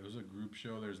group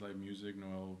show. There's live music.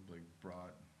 Noel like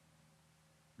brought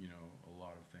a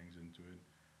lot of things into it.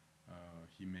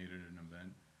 He made it an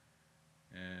event,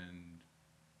 and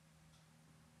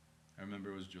I remember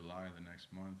it was July the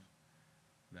next month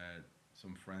that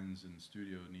some friends in the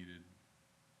studio needed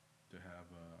to have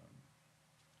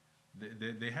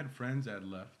they had friends that had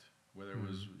left, whether it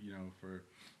was for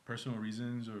personal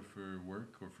reasons or for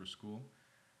work or for school.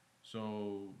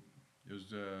 So it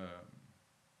was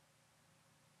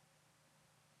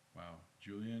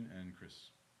Julian and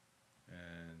Chris,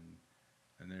 and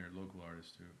they're local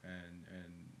artists too, and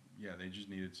yeah, they just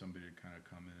needed somebody to kind of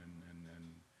come in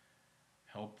and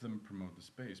help them promote the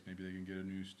space. Maybe they can get a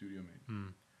new studio made.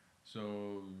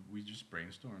 So we just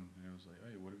brainstormed, and it was like,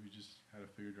 hey, what if we just had a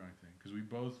figure drawing thing? Because we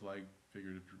both like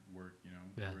figurative work,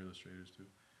 Yeah. We're illustrators too.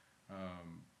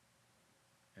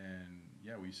 And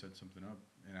yeah, we set something up,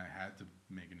 and I had to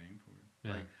make a name for it.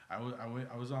 Yeah. Like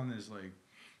I was on this like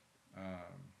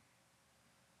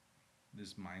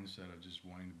this mindset of just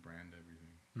wanting to brand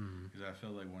everything, because I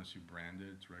felt like once you brand it,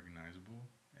 it's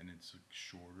recognizable, and it's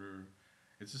shorter.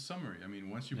 It's a summary. I mean,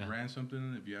 once you brand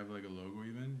something, if you have like a logo,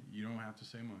 even, you don't have to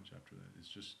say much after that. It's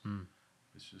just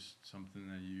something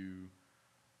that you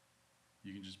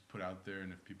can just put out there,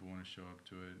 and if people want to show up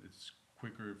to it, it's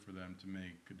quicker for them to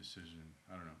make a decision.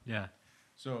 I don't know. Yeah.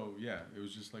 So yeah, it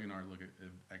was just like an art look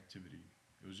activity.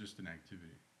 It was just an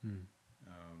activity, and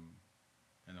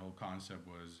the whole concept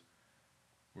was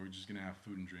we're just gonna have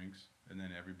food and drinks, and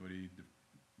then everybody,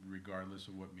 regardless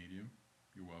of what medium,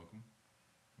 you're welcome.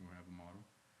 We'll have a model,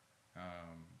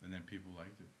 and then people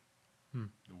liked it.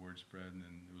 The word spread, and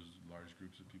then it was large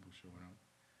groups of people showing up.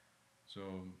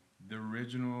 So the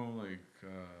original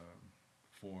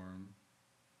form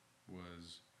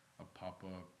was a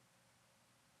pop-up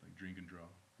like drink and draw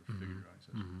or figure drawing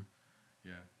session.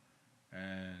 Yeah,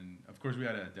 and of course we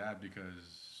had to adapt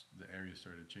because the area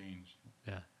started to change.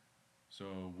 Yeah.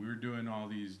 So we were doing all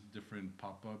these different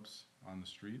pop-ups on the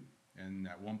street, and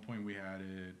at one point we had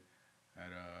it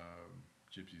at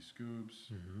Gypsy Scoops,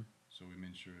 so we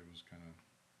made sure it was kind of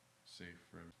safe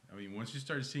for everyone. I mean, once you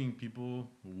start seeing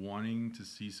people wanting to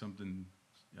see something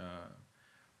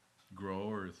grow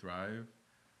or thrive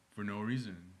for no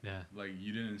reason, like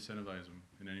you didn't incentivize them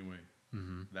in any way,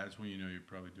 that's when you know you're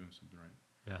probably doing something right.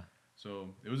 Yeah.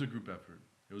 So it was a group effort.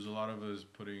 It was a lot of us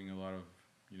putting a lot of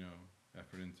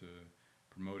effort into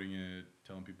promoting it,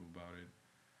 telling people about it.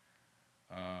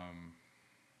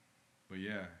 But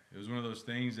yeah, it was one of those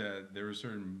things that there were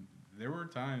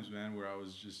times, man, where I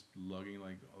was just lugging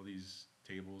like all these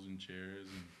tables and chairs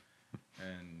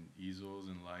and easels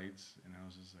and lights, and I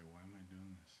was just like, why am I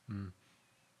doing this? Mm.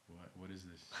 What is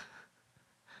this?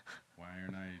 Why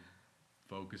aren't I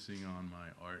focusing on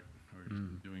my art or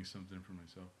doing something for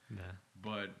myself? Yeah.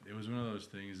 But it was one of those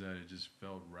things that it just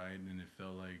felt right, and it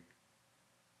felt like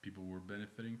people were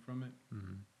benefiting from it.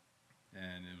 Mm-hmm.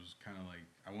 And it was kind of like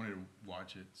I wanted to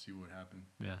watch it, see what happened.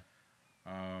 Yeah.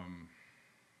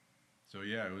 So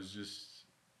yeah, it was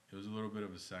a little bit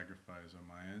of a sacrifice on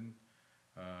my end,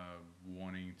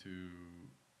 wanting to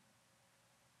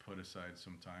put aside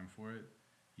some time for it,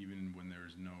 even when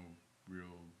there's no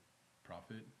real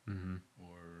profit, Mm-hmm.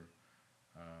 or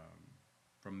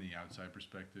from the outside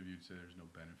perspective, you'd say there's no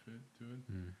benefit to it.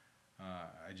 Mm.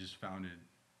 I just found it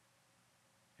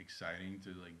exciting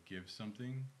to like give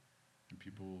something and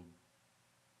people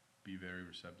be very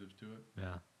receptive to it.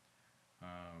 Yeah.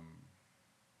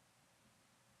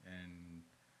 And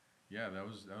yeah, that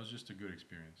was just a good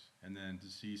experience. And then to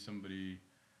see somebody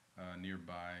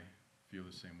nearby feel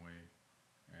the same way,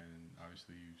 and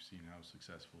obviously you've seen how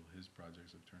successful his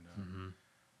projects have turned out. Mm-hmm.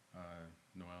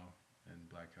 Noel and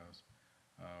Black House.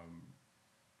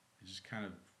 It just kind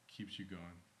of keeps you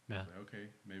going. Yeah. It's like, okay,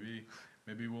 maybe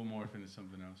we'll morph into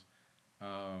something else.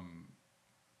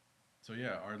 So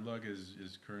yeah, Art Luck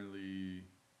is currently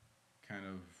kind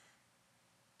of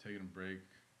taking a break.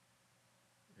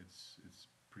 It's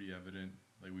pretty evident.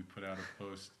 Like we put out a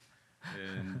post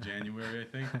in January, I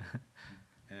think,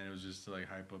 and it was just to like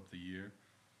hype up the year,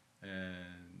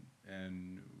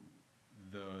 and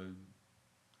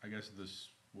I guess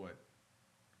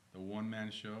the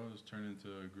one-man show has turned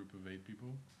into a group of 8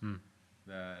 people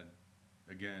that,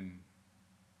 again,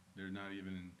 they're not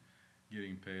even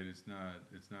getting paid. It's not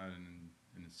an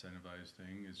incentivized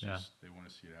thing. It's just they want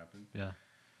to see it happen. Yeah.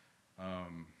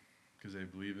 Because they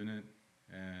believe in it,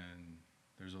 and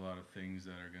there's a lot of things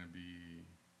that are going to be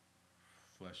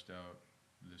fleshed out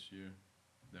this year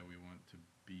that we want to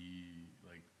be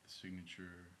like the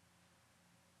signature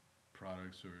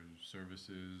products or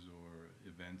services or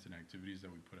events and activities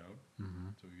that we put out.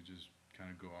 Mm-hmm. So we just kind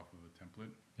of go off of a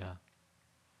template. Yeah.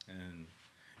 And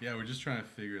yeah, we're just trying to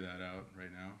figure that out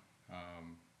right now.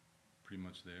 Pretty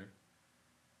much there.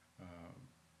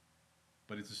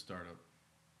 But it's a startup.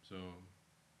 So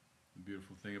the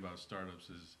beautiful thing about startups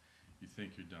is you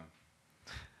think you're done.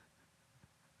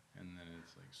 And then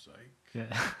it's like, psych.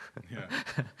 Yeah. Yeah.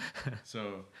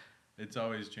 So it's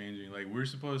always changing. Like we're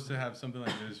supposed to have something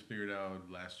like this figured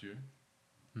out last year.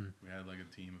 We had like a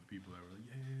team of people that were like,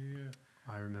 yeah.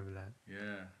 I remember that.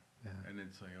 Yeah. Yeah. And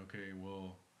it's like, okay,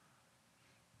 well,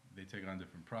 they take on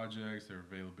different projects, their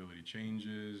availability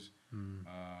changes, you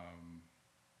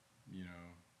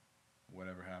know,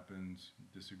 whatever happens,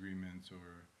 disagreements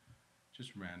or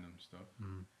just random stuff.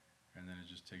 And then it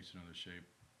just takes another shape.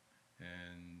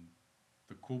 And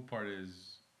the cool part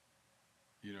is,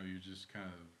 you know, you just kind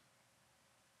of,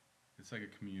 it's like a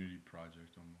community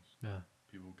project almost. Yeah.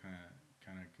 People kind of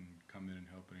can come in and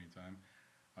help at any time.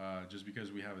 Just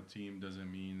because we have a team doesn't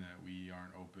mean that we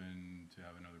aren't open to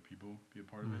having other people be a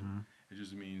part of it. It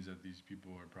just means that these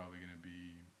people are probably going to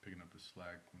be picking up the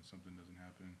slack when something doesn't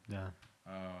happen. Yeah.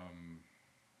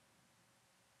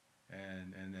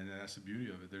 And that's the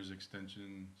beauty of it. There's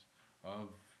extensions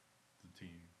of the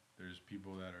team. There's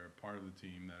people that are part of the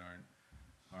team that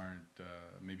aren't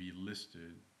maybe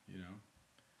listed, you know.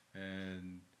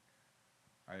 And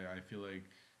I feel like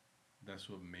that's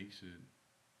what makes it,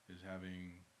 is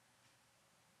having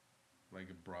like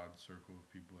a broad circle of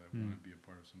people that want to be a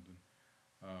part of something.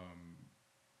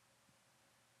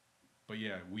 But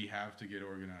yeah, we have to get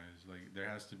organized. Like there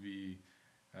has to be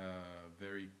a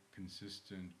very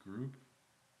consistent group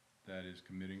that is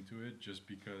committing to it, just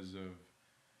because of,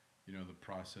 you know, the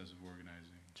process of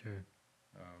organizing. Sure.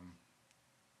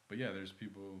 But yeah, there's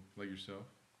people like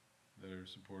yourself that are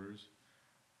supporters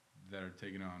that are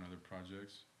taking on other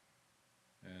projects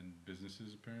and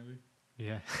businesses apparently.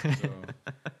 Yeah. So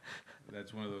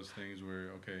that's one of those things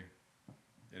where, okay,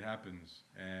 it happens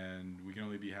and we can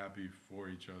only be happy for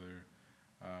each other,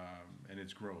 and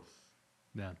it's growth.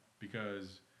 Yeah.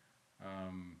 Because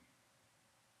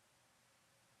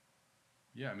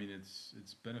yeah, I mean it's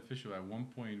beneficial. At one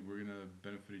point we're gonna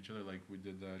benefit each other, like we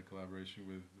did that collaboration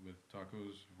with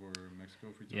Tacos for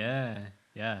Mexico, Free Tacos.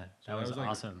 Yeah. So That was like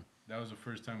awesome. that was the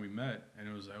first time we met, and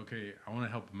it was like, okay, I want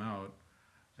to help him out,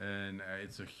 and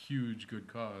it's a huge good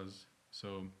cause.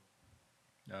 So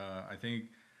I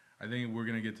think we're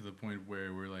gonna get to the point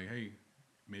where we're like, hey,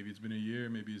 maybe it's been a year,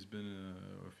 maybe it's been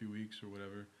a few weeks or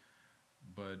whatever,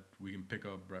 but we can pick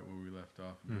up right where we left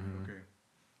off and be like, okay,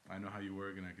 I know how you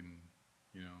work, and I can,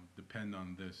 depend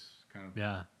on this kind of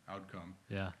outcome.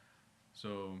 Yeah.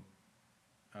 So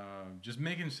just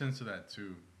making sense of that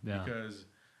too, because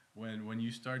when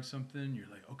you start something, you're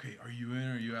like, okay, are you in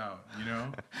or are you out?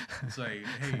 It's like,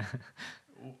 hey,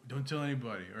 don't tell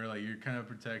anybody, or like you're kind of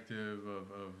protective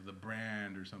of the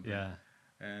brand or something. Yeah.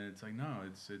 And it's like, no,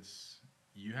 it's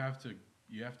you have to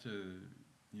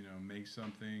make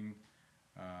something,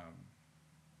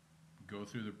 go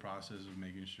through the process of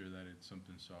making sure that it's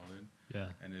something solid. Yeah.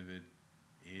 And if it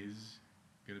is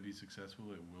gonna be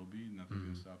successful, it will be. Nothing's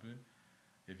gonna stop it.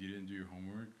 If you didn't do your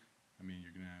homework, I mean,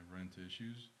 you're gonna run into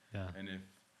issues. Yeah. And if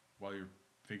while you're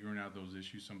figuring out those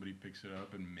issues, somebody picks it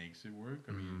up and makes it work,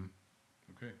 I mean,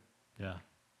 okay. Yeah.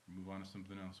 Move on to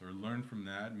something else, or learn from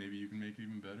that. Maybe you can make it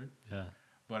even better. Yeah.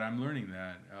 But I'm learning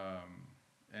that,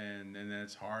 and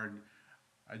that's hard.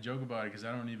 I joke about it because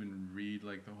I don't even read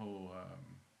like the whole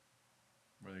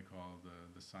what are they call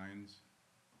the signs.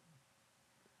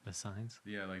 The signs.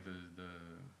 Yeah, like the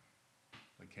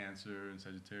like Cancer and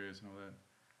Sagittarius and all that.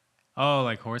 Oh,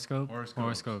 like horoscope.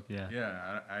 Horoscope. Yeah.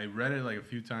 Yeah, I read it like a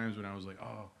few times when I was like,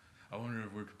 oh, I wonder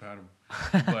if we're compatible.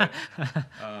 But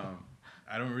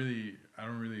I don't really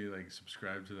like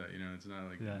subscribe to that. It's not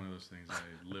like one of those things that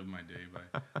I live my day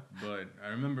by. But I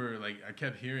remember like I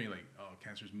kept hearing like, oh,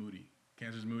 Cancer's moody.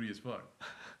 Cancer's moody as fuck.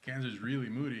 Cancer's really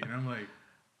moody, and I'm like,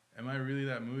 am I really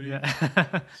that moody?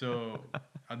 Yeah. So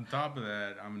on top of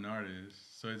that, I'm an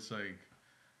artist, so it's like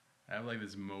I have like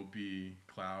this mopey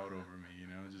cloud over me,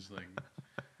 just like,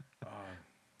 oh,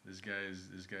 this guy's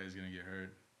gonna get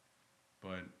hurt.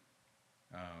 But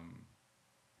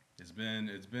it's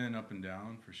been up and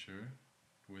down for sure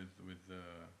with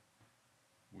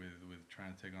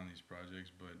trying to take on these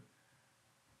projects, but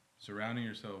surrounding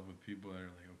yourself with people that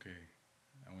are like, okay,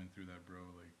 I went through that, bro,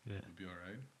 like you'll be all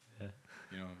right.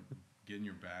 Yeah. Getting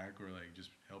your back, or like just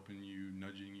helping you,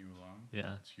 nudging you along.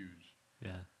 Yeah. It's huge.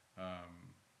 Yeah.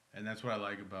 And that's what I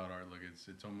like about art. Like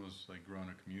it's almost like growing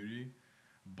a community,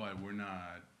 but we're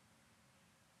not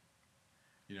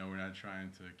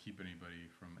trying to keep anybody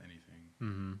from anything.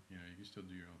 You can still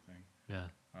do your own thing. Yeah.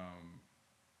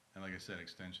 And like I said,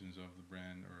 extensions of the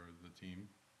brand or the team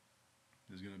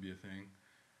is gonna be a thing.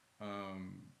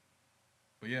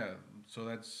 But yeah, so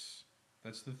that's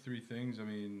the three things. I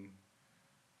mean,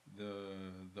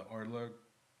 the art look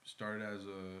started as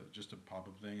just a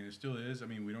pop-up thing, and it still is. I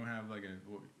mean, we don't have like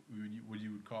what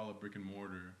you would call a brick and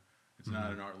mortar. It's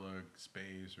not an art look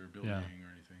space or building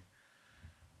or anything.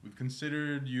 We've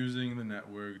considered using the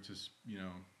network to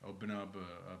open up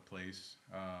a place.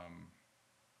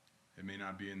 It may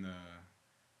not be in the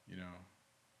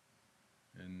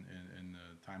in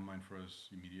the timeline for us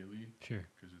immediately. Sure.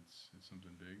 Because it's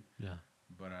something big. Yeah.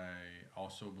 But I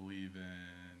also believe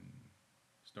in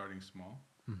starting small.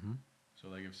 So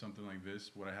like if something like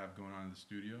this, what I have going on in the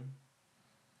studio,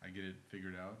 I get it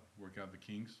figured out, work out the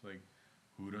kinks. Like,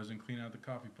 who doesn't clean out the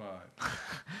coffee pot?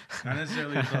 Not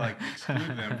necessarily to like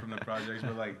exclude them from the projects,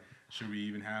 but like, should we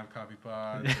even have coffee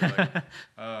pots? Or like,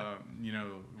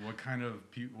 what kind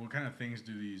of things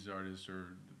do these artists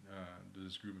or does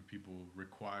this group of people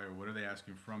require? What are they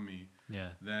asking from me? Yeah.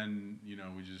 Then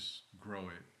we just grow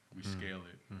it, we scale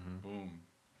it, boom,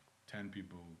 10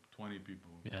 people, 20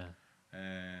 people. Yeah.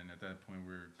 And at that point,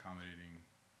 we're accommodating,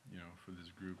 for this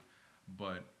group.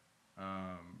 But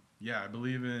I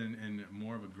believe in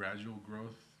more of a gradual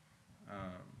growth.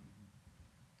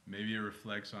 Maybe it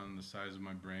reflects on the size of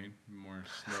my brain, more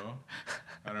slow.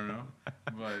 I don't know,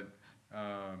 but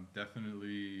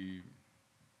definitely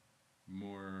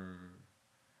more.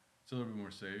 It's a little bit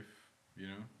more safe,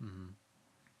 You're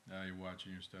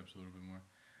watching your steps a little bit more.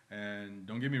 And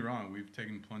don't get me wrong, we've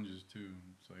taken plunges too.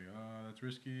 It's like, oh, that's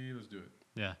risky, let's do it.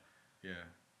 Yeah. Yeah.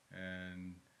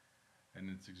 And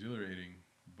it's exhilarating,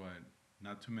 but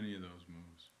not too many of those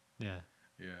moves. Yeah.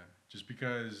 Yeah. Just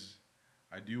because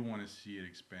I do want to see it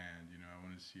expand, I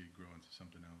want to see it grow into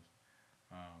something else.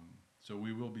 So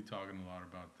we will be talking a lot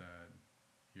about that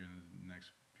here in the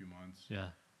next few months.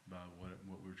 Yeah. About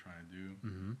what we're trying to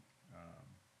do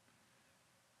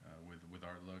with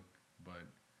Art Look. But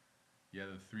yeah,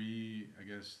 the three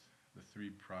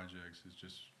projects is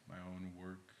just my own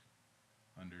work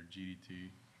under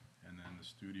GDT, and then the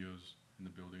studios in the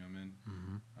building I'm in.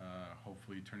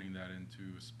 Hopefully turning that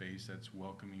into a space that's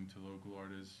welcoming to local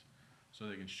artists, so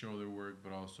they can show their work,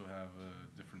 but also have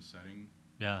a different setting.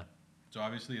 Yeah. So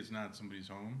obviously it's not somebody's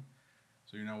home,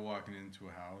 so you're not walking into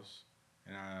a house.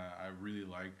 And I really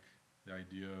like the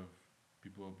idea of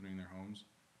people opening their homes.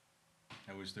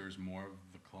 I wish there was more of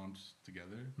the clumps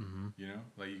together. Mm-hmm. You know,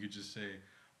 like you could just say,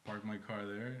 "Park my car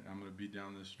there. I'm gonna be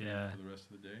down this street Yeah. for the rest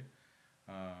of the day."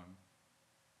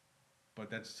 But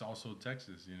that's also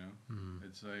Texas. You know, Mm.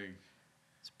 it's like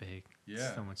It's big.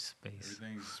 yeah, So much space.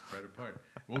 everything's spread apart.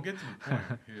 We'll get to the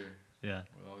point here Yeah.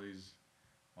 with all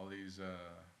these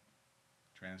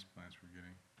transplants we're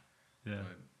getting. Yeah.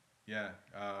 But yeah,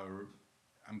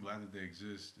 I'm glad that they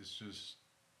exist. It's just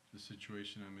the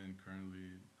situation I'm in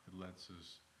currently. It lets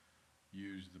us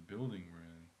use the building we're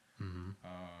in. Mm-hmm.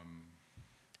 Um,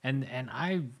 And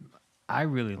I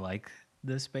really like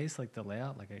the space, like the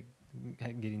layout. Like I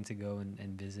getting to go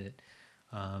and visit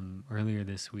earlier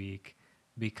this week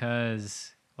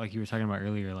because, like you were talking about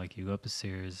earlier, like you go up the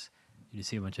stairs, you just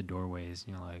see a bunch of doorways,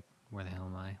 and you're like, where the hell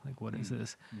am I? Like, what is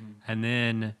this? mhm. And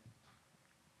then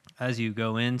as you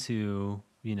go into,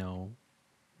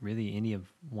 really any of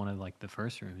one of like the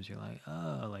first rooms, you're like,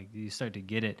 oh, like you start to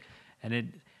get it.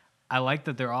 And I like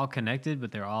that they're all connected,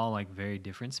 but they're all like very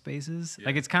different spaces. Yeah.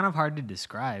 Like it's kind of hard to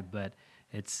describe, but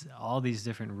it's all these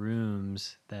different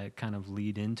rooms that kind of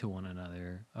lead into one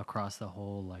another across the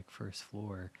whole like first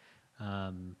floor.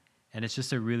 And it's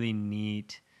just a really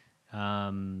neat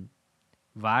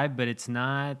vibe, but it's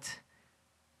not,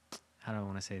 how do I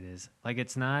want to say this? Like,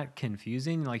 it's not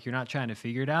confusing. Like, you're not trying to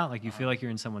figure it out. Like, you feel like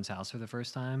you're in someone's house for the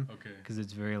first time. Okay. Because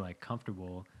it's very, like,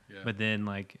 comfortable. Yeah. But then,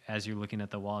 like, as you're looking at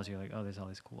the walls, you're like, oh, there's all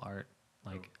this cool art,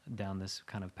 like, down this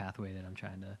kind of pathway that I'm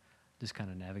trying to just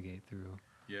kind of navigate through.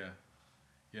 Yeah.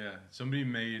 Yeah. Somebody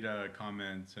made a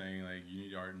comment saying, like, you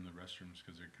need art in the restrooms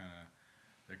because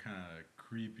they're kind of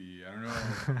creepy. I don't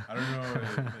know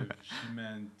if she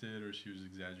meant it or she was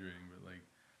exaggerating, but, like,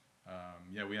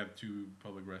 yeah, we have 2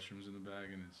 public restrooms in the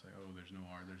back, and it's like, oh, there's no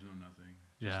art, there's no nothing.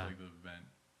 Just Yeah. like the vent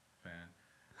fan.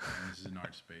 And this is an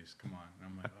art space. Come on. And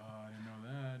I'm like, oh, I didn't know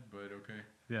that, but okay.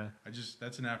 Yeah.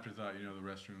 That's an afterthought, the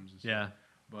restrooms and stuff. Yeah.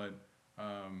 But,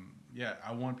 yeah,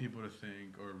 I want people to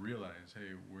think or realize,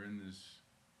 hey, we're in this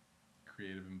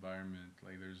creative environment.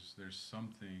 Like, there's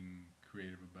something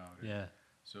creative about it. Yeah.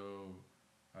 So,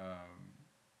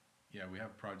 yeah, we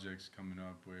have projects coming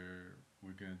up where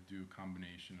we're going to do a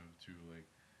combination of 2, like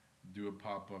do a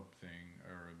pop-up thing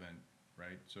or event,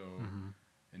 right? So Mm-hmm.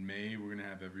 in May, we're going to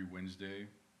have every Wednesday,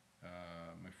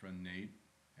 my friend Nate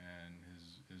and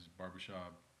his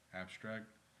barbershop Abstract,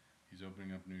 he's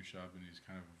opening up a new shop and he's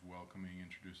kind of welcoming,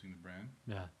 introducing the brand.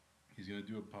 Yeah. He's going to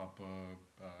do a pop-up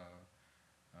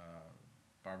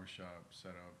barbershop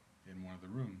setup in one of the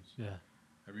rooms. Yeah.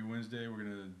 Every Wednesday, we're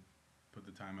going to put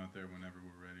the time out there whenever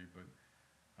we're ready, but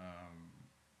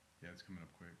yeah, it's coming up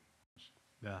quick.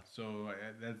 Yeah. So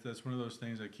that's one of those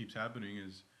things that keeps happening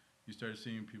is you start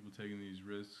seeing people taking these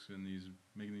risks and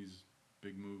making these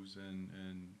big moves, and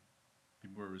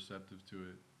people are receptive to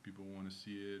it. People want to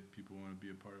see it. People want to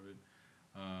be a part of it.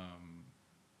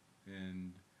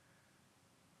 And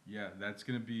yeah, that's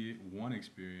gonna be one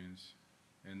experience,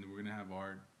 and we're gonna have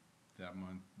art that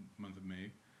month of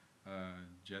May.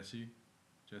 Jesse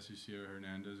Sierra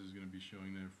Hernandez is gonna be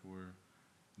showing there for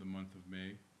the month of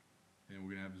May, and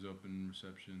we're gonna have his open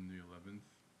reception the 11th.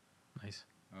 Nice.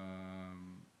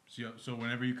 So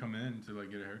whenever you come in to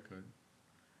like get a haircut,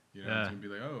 it's gonna be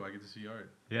like, oh, I get to see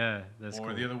art. Yeah, that's or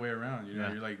cool. the other way around.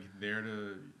 Yeah. You're like there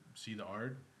to see the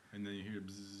art, and then you hear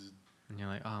bzzz. And you're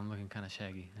like, oh, I'm looking kind of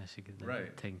shaggy. I should get that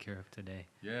Right. taken care of today.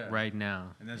 Yeah. Right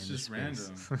now. And that's in just this space.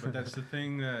 random. But that's the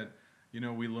thing that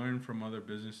we learn from other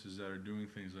businesses that are doing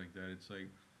things like that. It's like,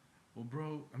 well,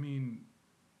 bro, I mean,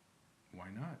 why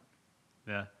not?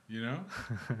 Yeah.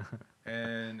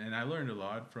 And I learned a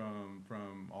lot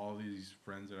from all these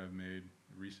friends that I've made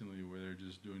recently, where they're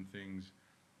just doing things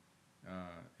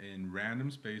in random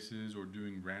spaces or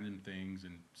doing random things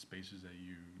in spaces that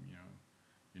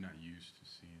you're not used to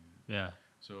seeing. Yeah.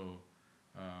 So,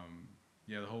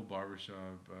 yeah, the whole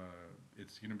barbershop,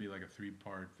 it's gonna be like a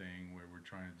 3-part thing where we're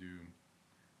trying to do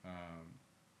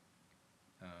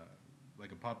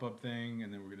like a pop-up thing,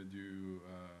 and then we're gonna do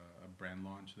a brand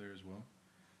launch there as well.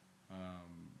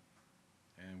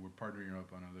 And we're partnering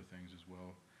up on other things as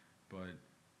well, but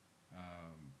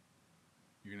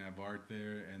you're gonna have art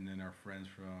there, and then our friends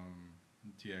from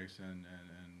TX and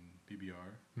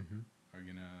PBR Mm-hmm. are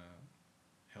gonna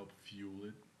help fuel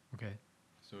it. Okay.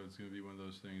 So it's gonna be one of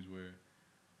those things where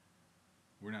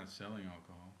we're not selling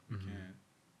alcohol, we Mhm. can't,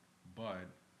 but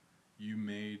you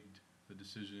made the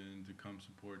decision to come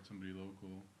support somebody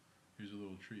local. Here's a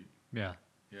little treat. Yeah.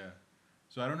 Yeah.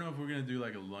 So I don't know if we're gonna do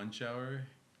like a lunch hour,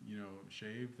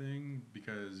 shave thing,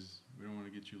 because we don't want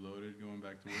to get you loaded going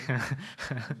back to work.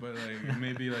 But like it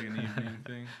may be like an evening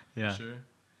thing. Yeah. For sure.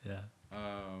 Yeah.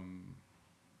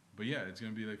 But yeah, it's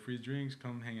gonna be like free drinks.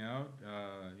 Come hang out.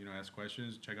 Ask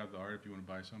questions. Check out the art if you want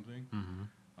to buy something. Mm-hmm.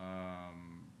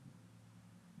 Um,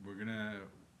 we're gonna,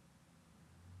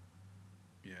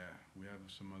 yeah, we have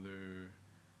some other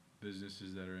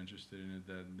businesses that are interested in it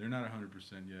that they're not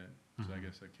 100% yet. So I Mm-hmm.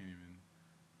 guess I can't even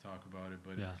talk about it.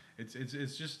 But Yeah.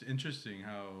 it's just interesting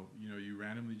how you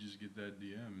randomly just get that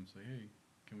DM. It's like, hey,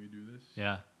 can we do this?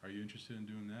 Yeah. Are you interested in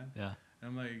doing that? Yeah. And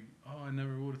I'm like, oh, I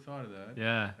never would have thought of that.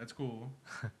 Yeah. That's cool.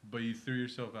 But you threw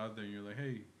yourself out there and you're like,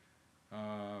 hey,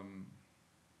 um,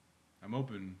 I'm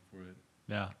open for it.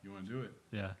 Yeah. You want to do it?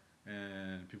 Yeah.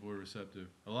 And people were receptive.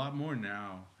 A lot more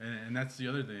now. And that's the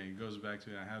other thing. It goes back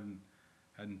to, I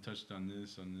hadn't touched on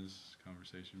this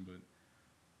conversation, but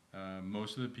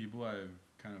most of the people I've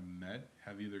kind of met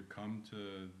have either come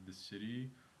to the city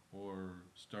or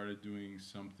started doing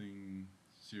something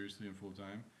seriously and full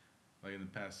time, like in the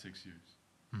past 6 years.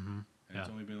 Mm-hmm. And it's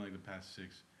only been like the past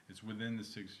 6. It's within the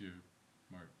 6 year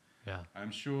mark. Yeah.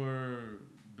 I'm sure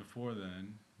before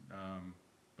then,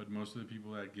 but most of the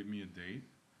people that give me a date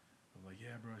are like,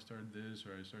 yeah, bro, I started this,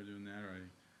 or I started doing that, or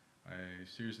I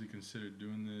seriously considered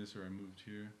doing this, or I moved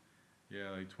here.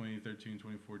 Yeah, like 2013,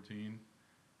 2014.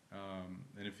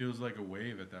 And it feels like a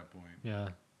wave at that point. Yeah.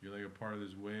 You're like a part of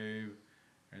this wave,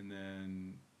 and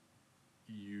then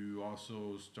you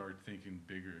also start thinking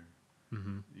bigger.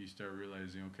 Mm-hmm. You start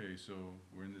realizing, okay, so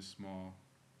we're in this small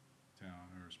town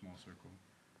or a small circle,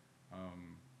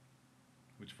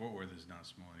 which Fort Worth is not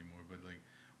small anymore, but like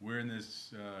we're in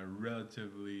this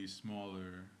relatively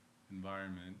smaller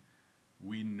environment.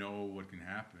 We know what can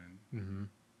happen. Mm-hmm.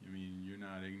 I mean, you're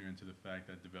not ignorant to the fact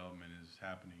that development is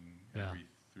happening Yeah. every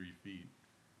 3 feet.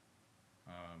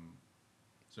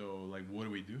 So, like, what do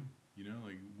we do?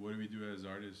 Like, what do we do as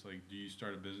artists? Like, do you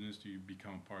start a business? Do you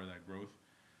become a part of that growth?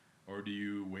 Or do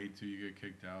you wait till you get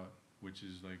kicked out, which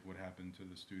is like what happened to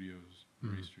the studios,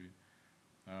 Mhm. Ray Street.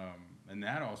 And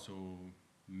that also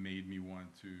made me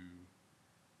want to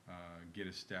get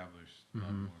established a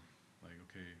lot Mhm. more. Like,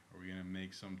 okay, are we going to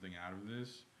make something out of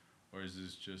this? Or is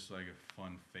this just like a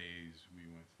fun phase we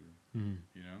went through, Mm-hmm.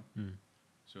 you know? Mm.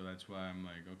 So that's why I'm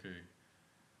like, okay,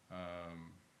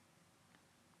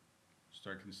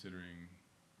 start considering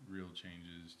real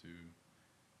changes to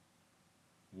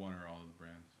one or all of the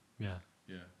brands. Yeah.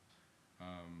 Yeah.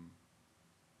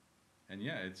 And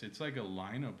yeah, it's like a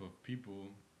lineup of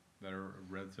people that are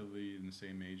relatively in the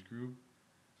same age group,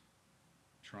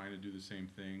 trying to do the same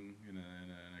thing in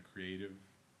a creative,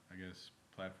 I guess,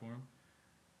 platform,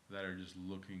 that are just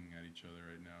looking at each other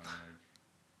right now and like,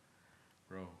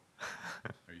 bro,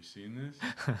 are you seeing this?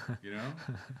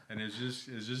 And it's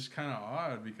just kind of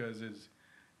odd because it's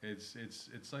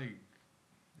like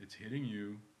it's hitting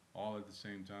you all at the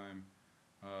same time.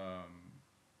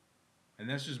 And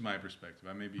that's just my perspective.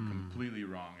 I may be completely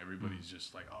wrong. Everybody's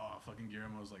just like, oh, fucking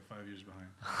Guillermo's like 5 years behind.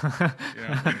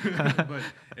 But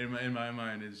in my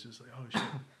mind, it's just like, oh, shit.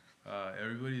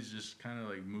 Everybody's just kind of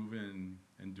like moving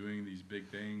and doing these big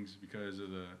things because of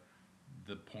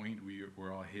the point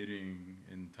we're all hitting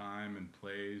in time and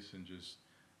place and just,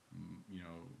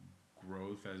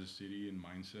 growth as a city and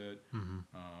mindset. Mm-hmm.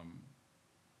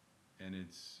 And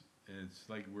it's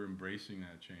like we're embracing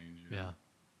that change. Yeah.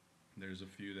 There's a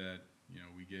few that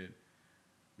we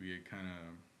get kind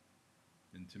of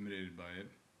intimidated by it.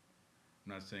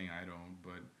 I'm not saying I don't,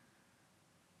 but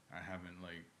I haven't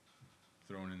like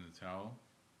thrown in the towel.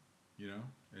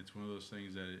 It's one of those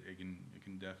things that it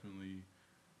can definitely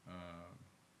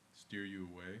steer you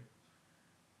away.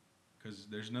 Because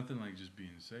there's nothing like just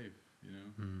being safe.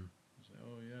 Mm-hmm. It's like,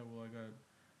 oh yeah, well I got a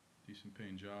decent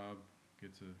paying job,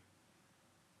 get to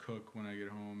cook when I get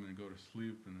home and go to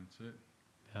sleep, and that's it.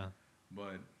 Yeah.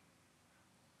 But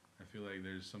I feel like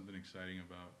there's something exciting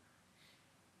about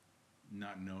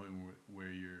not knowing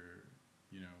where your,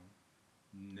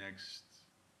 next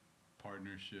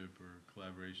partnership or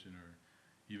collaboration or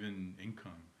even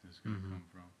income is going to come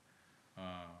from.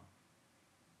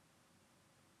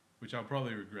 Which I'll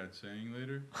probably regret saying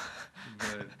later,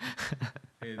 but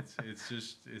it's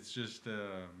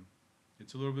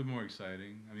a little bit more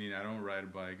exciting. I mean, I don't ride a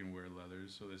bike and wear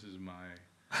leathers, so this is my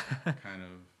kind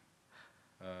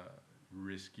of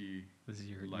risky. This is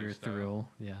your lifestyle. thrill.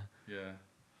 Yeah. Yeah.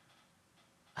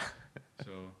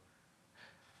 So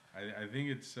I think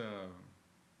it's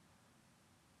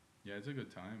it's a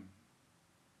good time.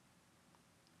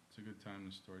 It's a good time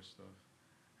to start stuff.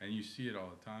 And you see it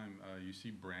all the time. You see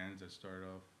brands that start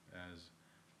off as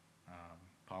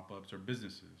pop-ups or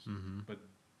businesses. Mm-hmm. But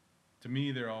to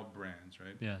me, they're all brands,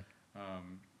 right? Yeah.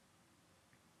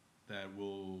 That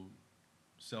will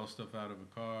sell stuff out of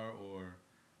a car or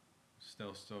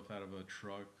sell stuff out of a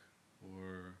truck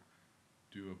or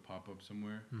do a pop up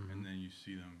somewhere, Mm-hmm. and then you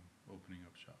see them opening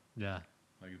up shop. Yeah.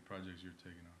 Like the projects you're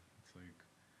taking on. It's like,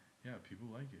 yeah, people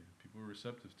like it. People are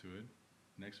receptive to it.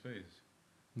 Next phase.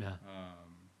 Yeah.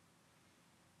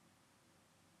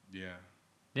 Yeah.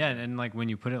 Yeah, and like when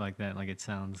you put it like that, like it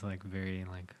sounds like very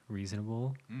like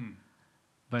reasonable, Mm.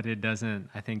 but it doesn't.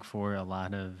 I think for a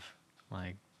lot of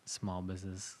like small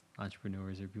business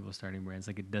entrepreneurs or people starting brands,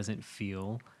 like it doesn't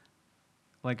feel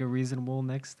like a reasonable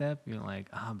next step. You're like,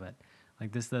 but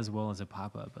like this does well as a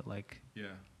pop up, but like,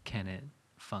 Yeah. can it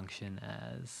function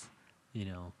as,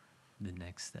 the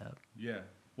next step? Yeah.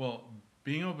 Well,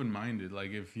 being open minded,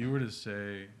 like if you were to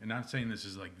say, and not saying this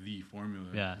is like the formula,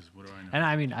 Yeah. 'cause what do I know? And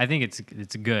I mean, I think it's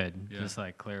good. Yeah. Just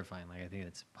like clarifying, like I think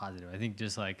it's positive. I think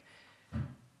just like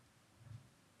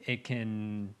it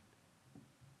can,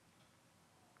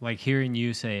 like hearing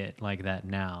you say it like that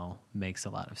now makes a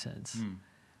lot of sense. Mm.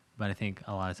 But I think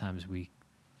a lot of times we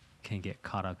can get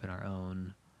caught up in our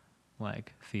own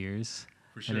like fears,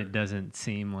 For sure. and it doesn't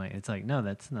seem like it's like no,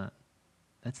 that's not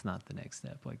the next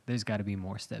step. Like there's got to be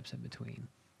more steps in between.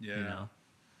 Yeah.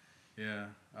 Yeah.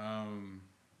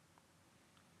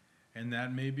 And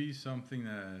that may be something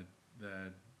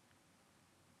that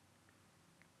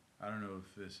I don't know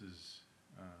if this is.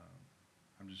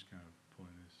 I'm just kind of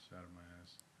pulling this out of my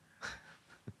ass.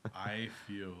 I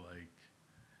feel like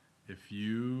if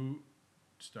you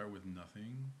start with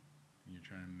nothing and you're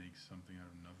trying to make something out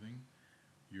of nothing,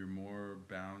 you're more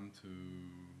bound to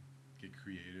get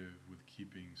creative with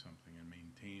keeping something and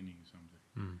maintaining something.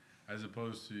 Mm. As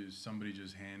opposed to somebody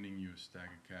just handing you a stack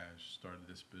of cash, start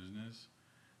this business,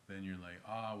 then you're like,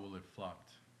 well, it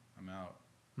flopped. I'm out.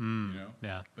 Mm. You know?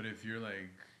 Yeah. But if you're like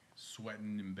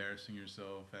sweating, embarrassing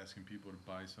yourself, asking people to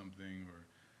buy something or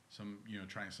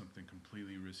trying something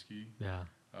completely risky, Yeah.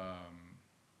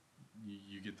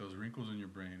 you get those wrinkles in your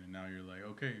brain, and now you're like,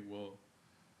 okay, well,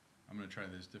 I'm gonna try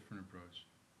this different approach.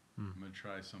 I'm gonna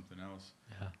try something else.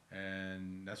 Yeah.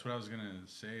 And that's what I was gonna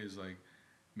say is like,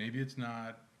 maybe it's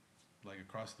not like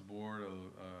across the board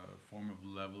a form of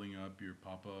leveling up your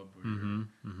pop up or your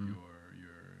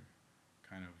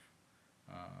kind of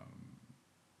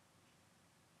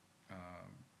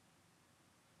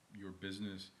your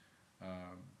business.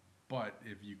 But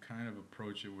if you kind of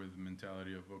approach it with the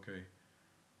mentality of, okay,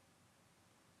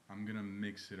 I'm going to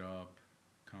mix it up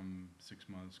come 6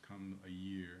 months, come a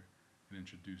year, and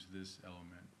introduce this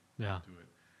element to it.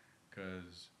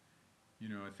 Because,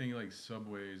 I think like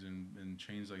Subways and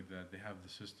chains like that, they have the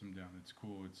system down. It's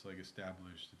cool. It's like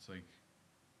established. It's like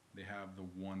they have the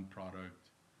one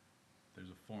product. There's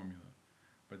a formula.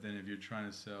 But then if you're trying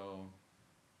to sell,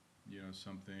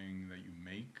 something that you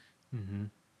make,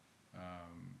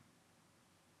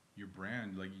 your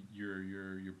brand, like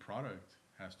your product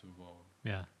has to evolve.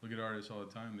 Yeah. Look at artists all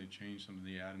the time. They change something.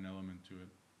 They add an element to it.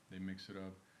 They mix it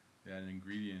up. They add an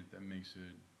ingredient that makes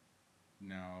it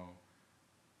now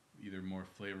either more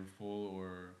flavorful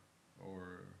or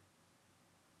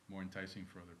more enticing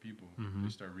for other people. They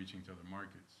start reaching to other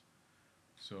markets.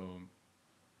 So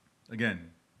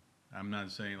again, I'm not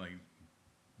saying like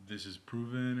this is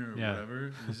proven or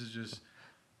whatever. This is just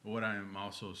what I'm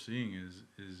also seeing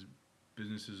is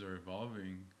businesses are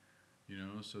evolving,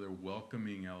 so they're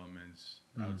welcoming elements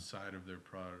outside of their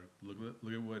product.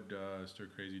 Look at what Stir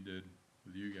Crazy did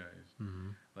with you guys.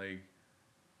 Like,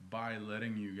 by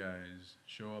letting you guys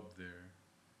show up there,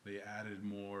 they added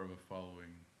more of a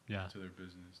following to their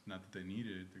business. Not that they need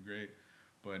it, they're great,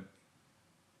 but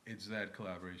it's that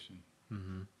collaboration.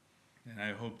 And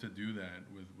I hope to do that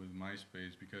with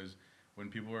MySpace, because when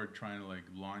people are trying to like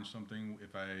launch something,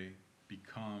 if I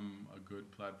become a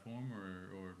good platform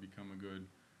or become a good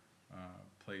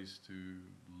place to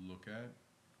look at,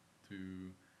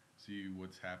 to see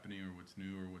what's happening or what's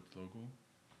new or what's local,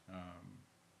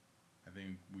 I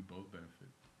think we both benefit.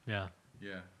 Yeah.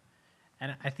 Yeah.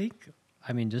 And I think,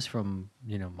 just from,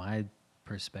 my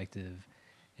perspective,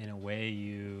 in a way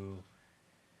you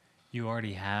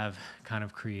already have kind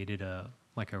of created a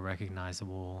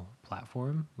recognizable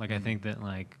platform. Like I think that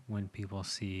like when people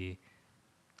see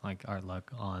like Art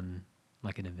Luck on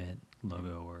like an event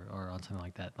logo or on something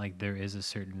like that, like there is a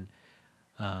certain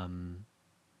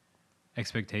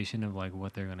expectation of like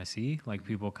what they're gonna see. Like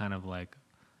people kind of like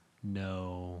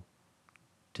know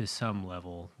to some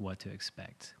level what to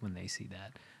expect when they see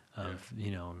that of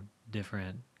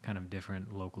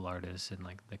different local artists and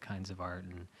like the kinds of art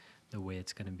and the way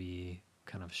it's going to be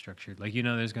kind of structured. Like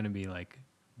there's going to be like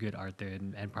good art there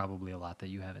and probably a lot that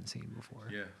you haven't seen before.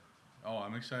 Yeah. Oh,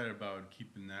 I'm excited about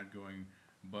keeping that going.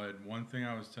 But one thing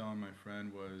I was telling my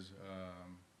friend was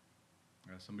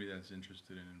somebody that's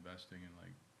interested in investing and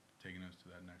like taking us to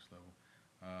that next level.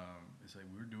 it's like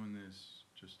we're doing this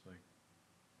just like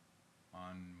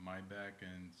on my back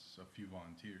and a few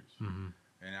volunteers,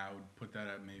 and I would put that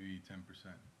at maybe 10%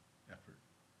 effort.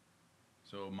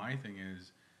 So my thing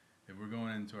is, if we're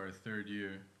going into our third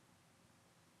year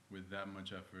with that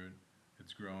much effort,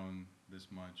 it's grown this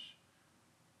much.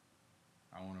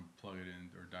 I want to plug it in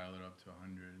or dial it up to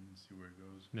 100 and see where it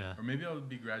goes. Yeah. Or maybe I'll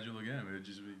be gradual again. It'll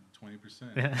just be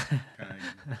 20%. Yeah. Kind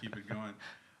of keep it going.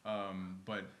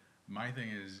 But my thing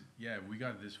is, yeah, we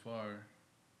got this far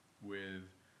with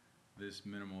this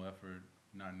minimal effort,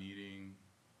 not needing,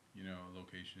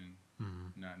 location,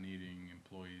 not needing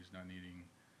employees, not needing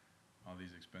all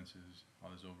these expenses,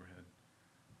 all this overhead,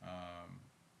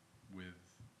 with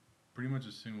pretty much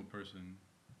a single person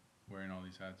wearing all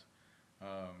these hats.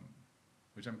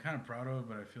 Which I'm kind of proud of,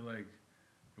 but I feel like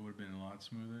it would have been a lot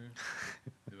smoother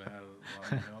if I had a lot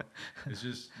more help. It's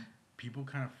just people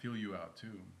kind of feel you out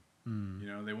too.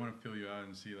 They want to feel you out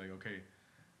and see like, okay,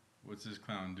 what's this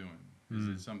clown doing? Is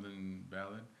it something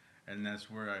valid? And that's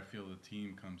where I feel the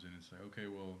team comes in. It's like, okay,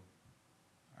 well,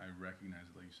 I recognize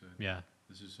it, like you said. Yeah.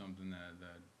 This is something that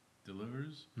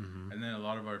delivers. And then a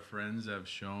lot of our friends have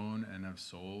shown and have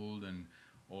sold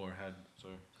or have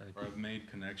made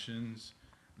connections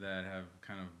that have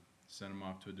kind of sent them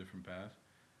off to a different path.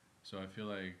 So I feel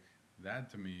like that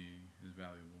to me is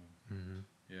valuable.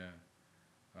 Yeah.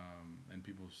 And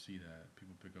people see that.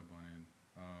 People pick up on it.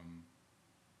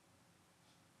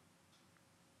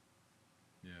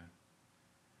 Yeah.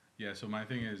 Yeah, so my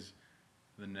thing is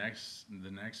the next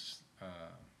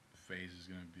phase is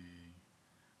going to be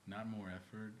not more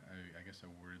effort. I guess I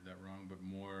worded that wrong, but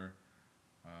more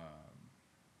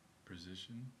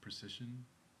precision.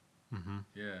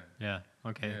 Yeah. Yeah.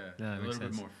 Okay. Yeah. Yeah, A little sense.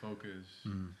 bit more focus.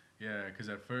 Yeah, because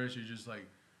at first you're just like,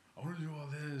 I want to do all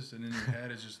this, and in your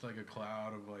head it's just like a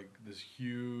cloud of like this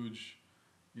huge,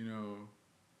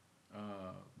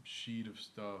 sheet of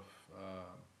stuff,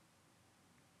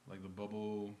 like the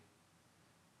bubble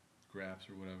graphs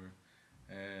or whatever,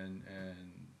 and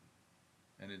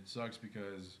it sucks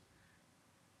because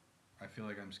I feel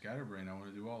like I'm scatterbrained. I want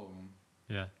to do all of them.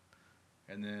 Yeah.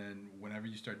 And then whenever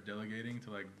you start delegating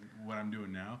to like what I'm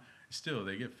doing now, still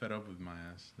they get fed up with my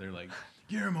ass. They're like,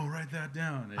 Guillermo, write that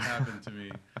down. It happened to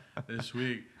me this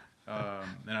week.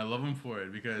 And I love them for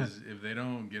it because if they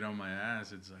don't get on my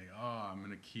ass, it's like, oh, I'm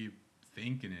going to keep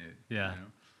thinking it. Yeah.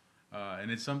 And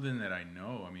it's something that I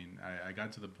know. I mean, I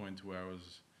got to the point to where I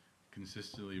was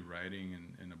consistently writing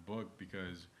in a book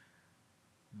because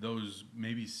those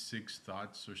maybe 6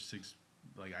 thoughts or 6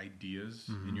 like ideas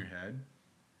in your head,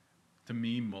 to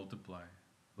me, multiply.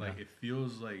 Like it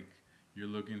feels like you're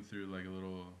looking through like a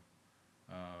little,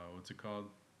 what's it called?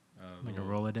 Like a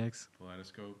Rolodex?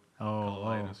 Kaleidoscope.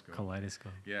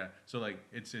 Kaleidoscope. Yeah. So like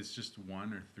it's just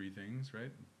 1 or 3 things,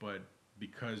 right? But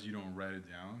because you don't write it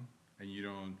down and you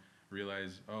don't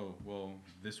realize, oh, well,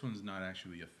 this one's not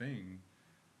actually a thing,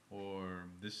 or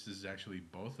this is actually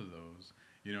both of those.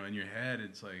 In your head,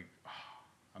 it's like,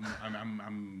 oh,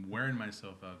 I'm wearing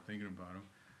myself out thinking about them.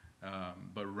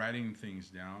 But writing things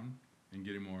down and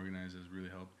getting more organized has really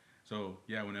helped. So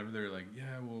yeah, whenever they're like,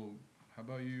 yeah, well, how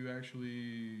about you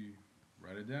actually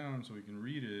write it down so we can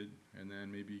read it and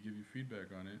then maybe give you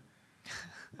feedback on it.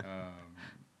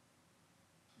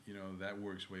 That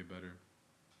works way better.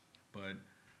 But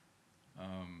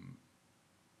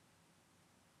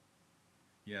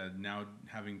yeah, now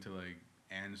having to like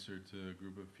answer to a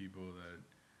group of people that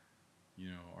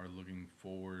are looking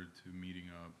forward to meeting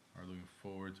up, are looking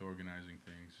forward to organizing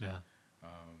things,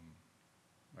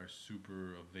 are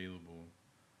super available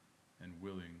and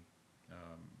willing.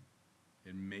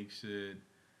 It makes it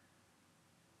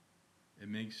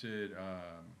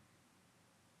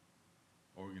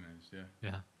organized.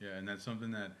 Yeah, and that's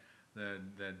something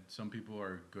that some people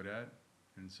are good at,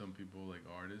 and some people, like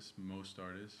artists, most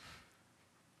artists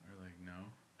are like,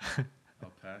 no,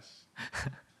 I'll pass.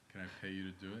 Can I pay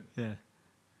you to do it? Yeah.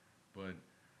 But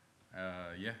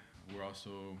yeah, we're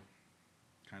also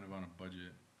kind of on a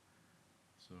budget,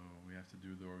 so we have to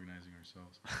do the organizing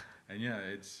ourselves. And yeah,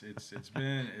 it's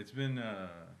been a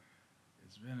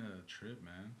trip,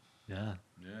 man. Yeah.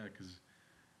 Yeah, because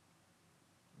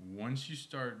once you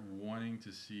start wanting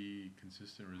to see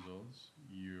consistent results,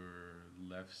 your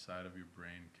left side of your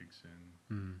brain kicks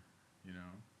in.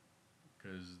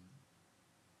 Because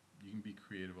you can be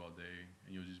creative all day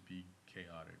and you'll just be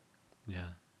chaotic.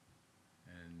 Yeah.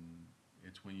 And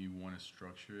it's when you want to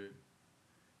structure it,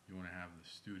 you want to have the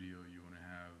studio, you want to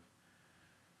have,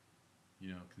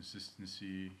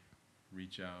 consistency,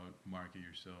 reach out, market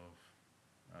yourself,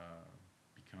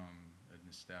 become an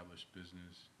established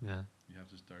business, Yeah. you have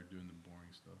to start doing the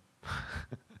boring stuff.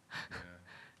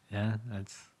 Yeah, Yeah,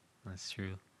 that's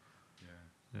true. yeah.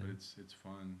 Yeah. But it's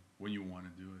fun when you want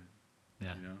to do it.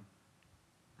 Yeah. You know.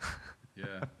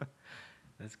 Yeah.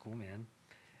 That's cool, man.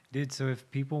 Dude, so if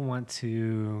people want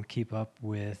to keep up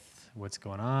with what's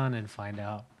going on and find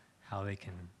out how they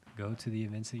can go to the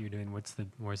events that you're doing,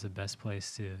 where's the best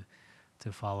place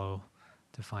to follow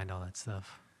to find all that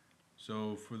stuff?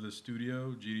 So for the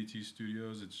studio, GDT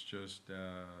Studios, it's just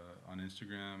on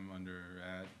Instagram under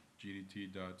at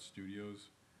gdt.studios.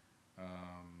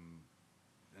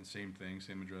 And same thing,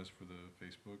 same address for the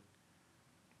Facebook.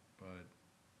 But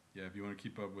yeah, if you want to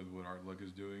keep up with what Artluck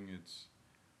is doing, it's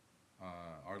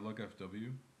Artluck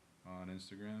FW on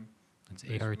Instagram. It's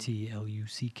Facebook.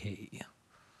 ARTLUCK.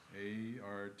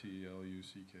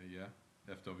 ARTLUCK, yeah,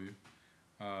 FW.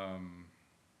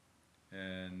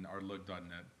 And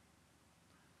artluck.net.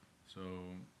 So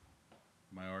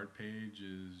my art page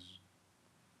is,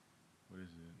 what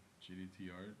is it?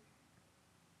 GDT Art.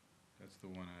 That's the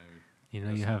one You know,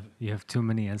 That's you have too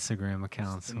many Instagram it's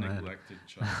accounts, the man. neglected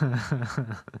child.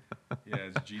 Yeah,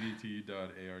 it's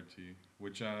gdt.art,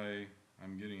 which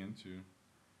I'm getting into.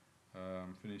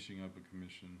 I'm finishing up a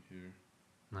commission here.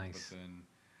 Nice. But then,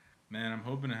 man, I'm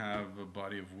hoping to have a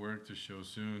body of work to show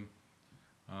soon.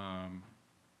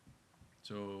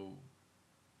 So,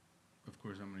 of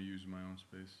course, I'm going to use my own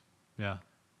space. Yeah.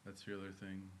 That's the other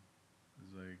thing.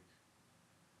 Is like,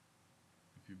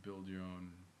 if you build your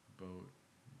own boat,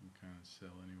 you kind of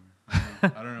sell anywhere.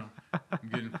 I don't know. I'm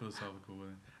getting philosophical with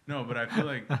it. No, but I feel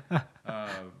like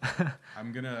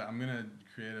I'm gonna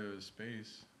create a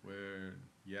space where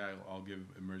I'll give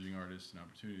emerging artists an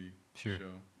opportunity Sure. to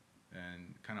show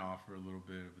and kind of offer a little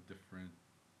bit of a different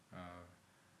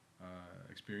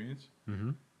experience.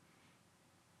 Mm-hmm.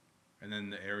 And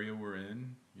then the area we're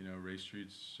in, Ray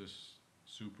Street's just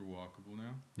super walkable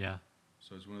now. Yeah.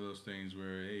 So it's one of those things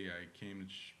where, hey, I came to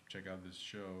check out this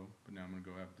show, but now I'm going to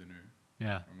go have dinner.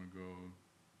 Yeah. I'm going to go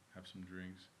have some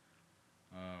drinks.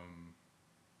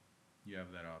 You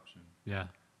have that option. Yeah.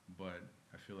 But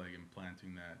I feel like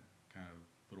implanting that kind of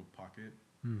little pocket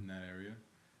in that area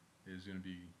is going to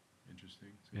be interesting.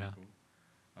 It's going to be cool.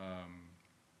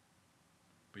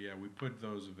 But yeah, we put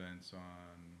those events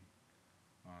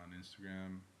on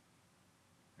Instagram,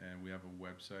 and we have a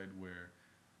website where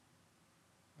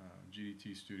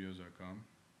gdtstudios.com,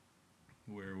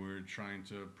 where we're trying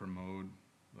to promote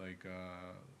like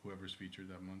whoever's featured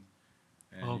that month,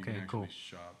 and you can actually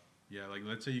shop. Yeah, like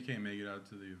let's say you can't make it out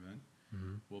to the event,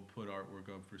 we'll put artwork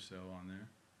up for sale on there,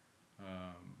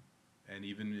 and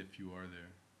even if you are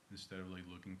there, instead of like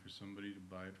looking for somebody to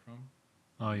buy it from.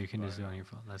 Oh, you can just do it on your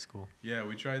phone. That's cool. Yeah,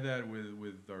 we tried that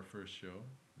with our first show,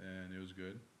 and it was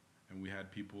good. And we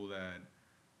had people that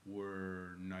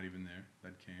were not even there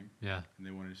that came. Yeah. And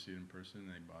they wanted to see it in person, and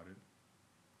they bought it.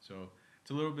 So it's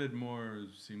a little bit more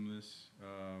seamless.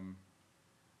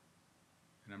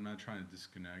 And I'm not trying to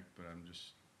disconnect, but I'm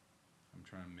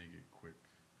trying to make it quick.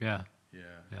 Yeah. Yeah.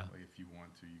 Yeah. Like if you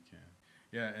want to, you can.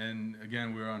 Yeah, and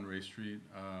again, we're on Ray Street,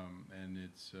 and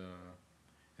it's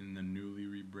in the newly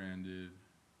rebranded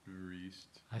River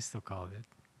East. I still call it.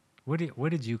 What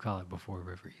did you call it before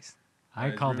River East?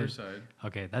 I called Riverside. it.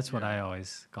 Okay, that's what I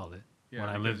always called it when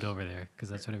I lived over there, because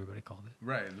that's what everybody called it.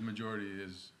 Right, the majority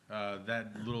is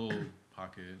that little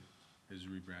pocket is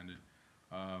rebranded,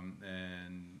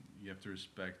 and you have to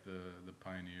respect the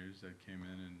pioneers that came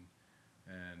in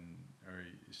and are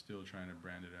still trying to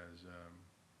brand it as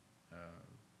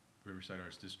Riverside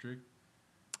Arts District.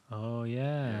 Oh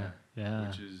yeah.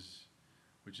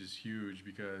 Which is huge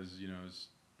because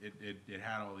it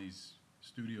had all these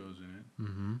studios in it.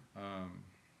 Mm-hmm.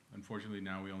 Unfortunately,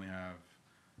 now we only have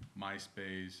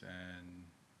MySpace and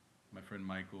my friend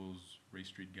Michael's Ray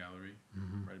Street Gallery,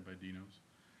 right by Dino's.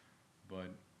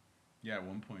 But yeah, at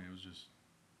one point it was just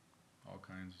all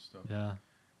kinds of stuff. Yeah.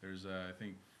 There's I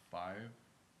think 5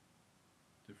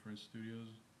 different studios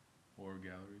or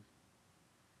galleries.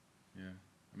 Yeah,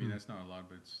 I mean that's not a lot,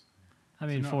 but it's. I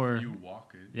mean, for you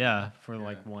walk it. Yeah, for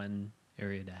like one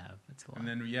area to have, it's a lot. And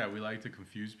then we like to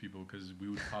confuse people because we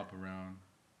would pop around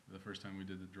the first time we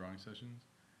did the drawing sessions.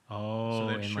 Oh, so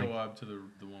they'd show up to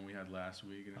the one we had last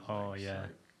week, and it was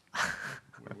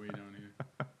we're way down here.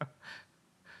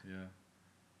 Yeah.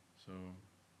 So,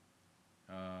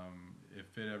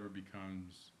 if it ever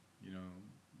becomes,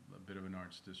 a bit of an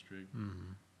arts district, I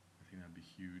think that'd be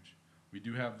huge. We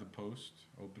do have the Post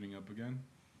opening up again.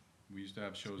 We used to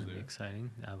have shows there. Exciting.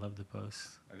 I love the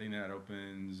Post. I think that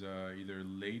opens either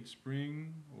late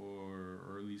spring or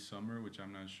early summer, which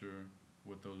I'm not sure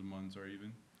what those months are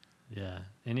even. Yeah.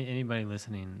 Anybody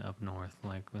listening up north,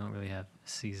 like we don't really have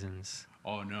seasons.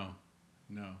 Oh no.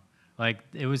 Like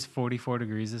it was 44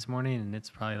 degrees this morning, and it's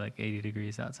probably like 80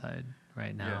 degrees outside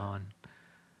right now. Yeah. And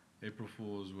April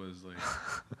Fools was like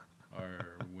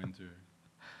our winter.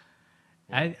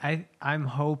 I'm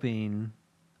hoping,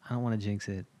 I don't want to jinx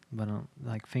it, but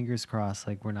like fingers crossed,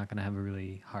 like we're not gonna have a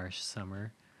really harsh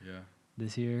summer. Yeah.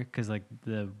 This year, because like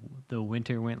the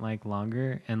winter went like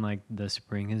longer, and like the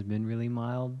spring has been really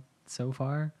mild so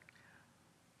far.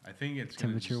 I think it's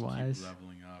gonna just temperature-wise. keep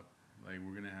leveling up. Like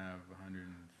we're gonna have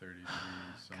 130 degrees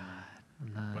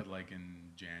summer, but like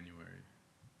in January.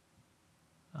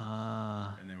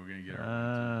 And then we're gonna get our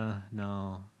winter.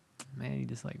 No, man, you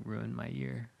just like ruined my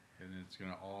year. And it's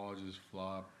gonna all just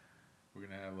flop. We're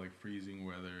gonna have like freezing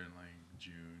weather in like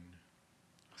June.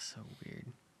 So weird.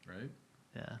 Right?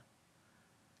 Yeah.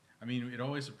 I mean, it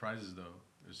always surprises though.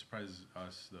 It surprises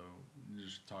us though.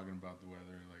 Just talking about the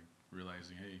weather, like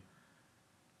realizing, hey,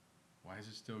 why is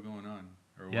it still going on?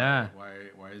 Or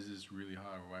why is this really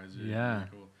hot? Or why is it really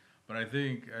cold? But I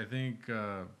think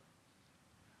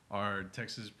our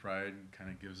Texas pride kind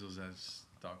of gives us that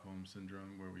Stockholm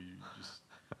syndrome where we just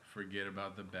forget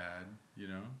about the bad, you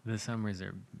know? The summers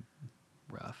are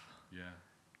rough. Yeah.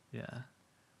 Yeah.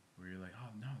 Where you're like, oh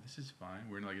no, this is fine.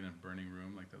 We're like in a burning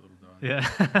room, like that little dog. Yeah.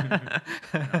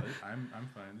 No, I'm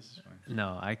fine. This is fine.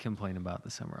 No, I complain about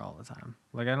the summer all the time.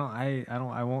 Like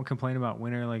I won't complain about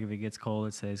winter. Like if it gets cold,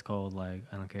 it stays cold. Like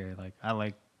I don't care. Like I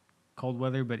like cold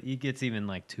weather, but it gets even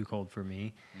like too cold for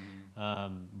me.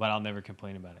 Mm-hmm. But I'll never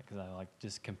complain about it because I like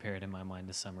just compare it in my mind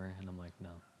to summer, and I'm like,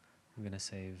 no, I'm gonna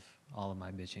save all of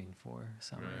my bitching for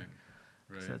summer.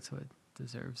 Right. 'Cause that's what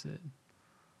deserves it.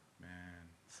 Man.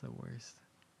 It's the worst.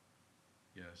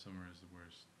 Yeah, summer is the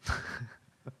worst.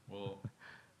 Well,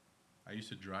 I used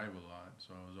to drive a lot,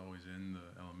 so I was always in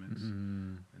the elements.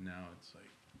 Mm-hmm. And now it's like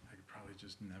I could probably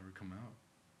just never come out.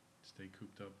 Stay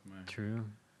cooped up in my True.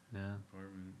 Yeah.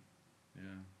 apartment.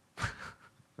 Yeah.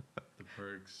 The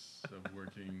perks of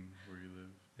working where you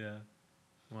live. Yeah.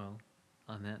 Well,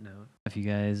 on that note, if you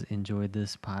guys enjoyed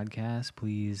this podcast,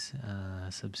 please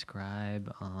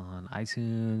subscribe on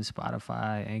iTunes,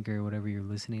 Spotify, Anchor, whatever you're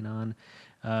listening on.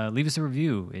 Leave us a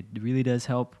review. It really does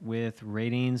help with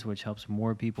ratings, which helps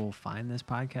more people find this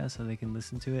podcast so they can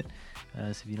listen to it. So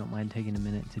if you don't mind taking a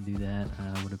minute to do that,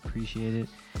 I would appreciate it.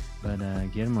 But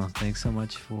Guillermo, thanks so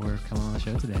much for coming on the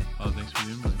show today. Oh, thanks for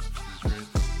the invite. This is great.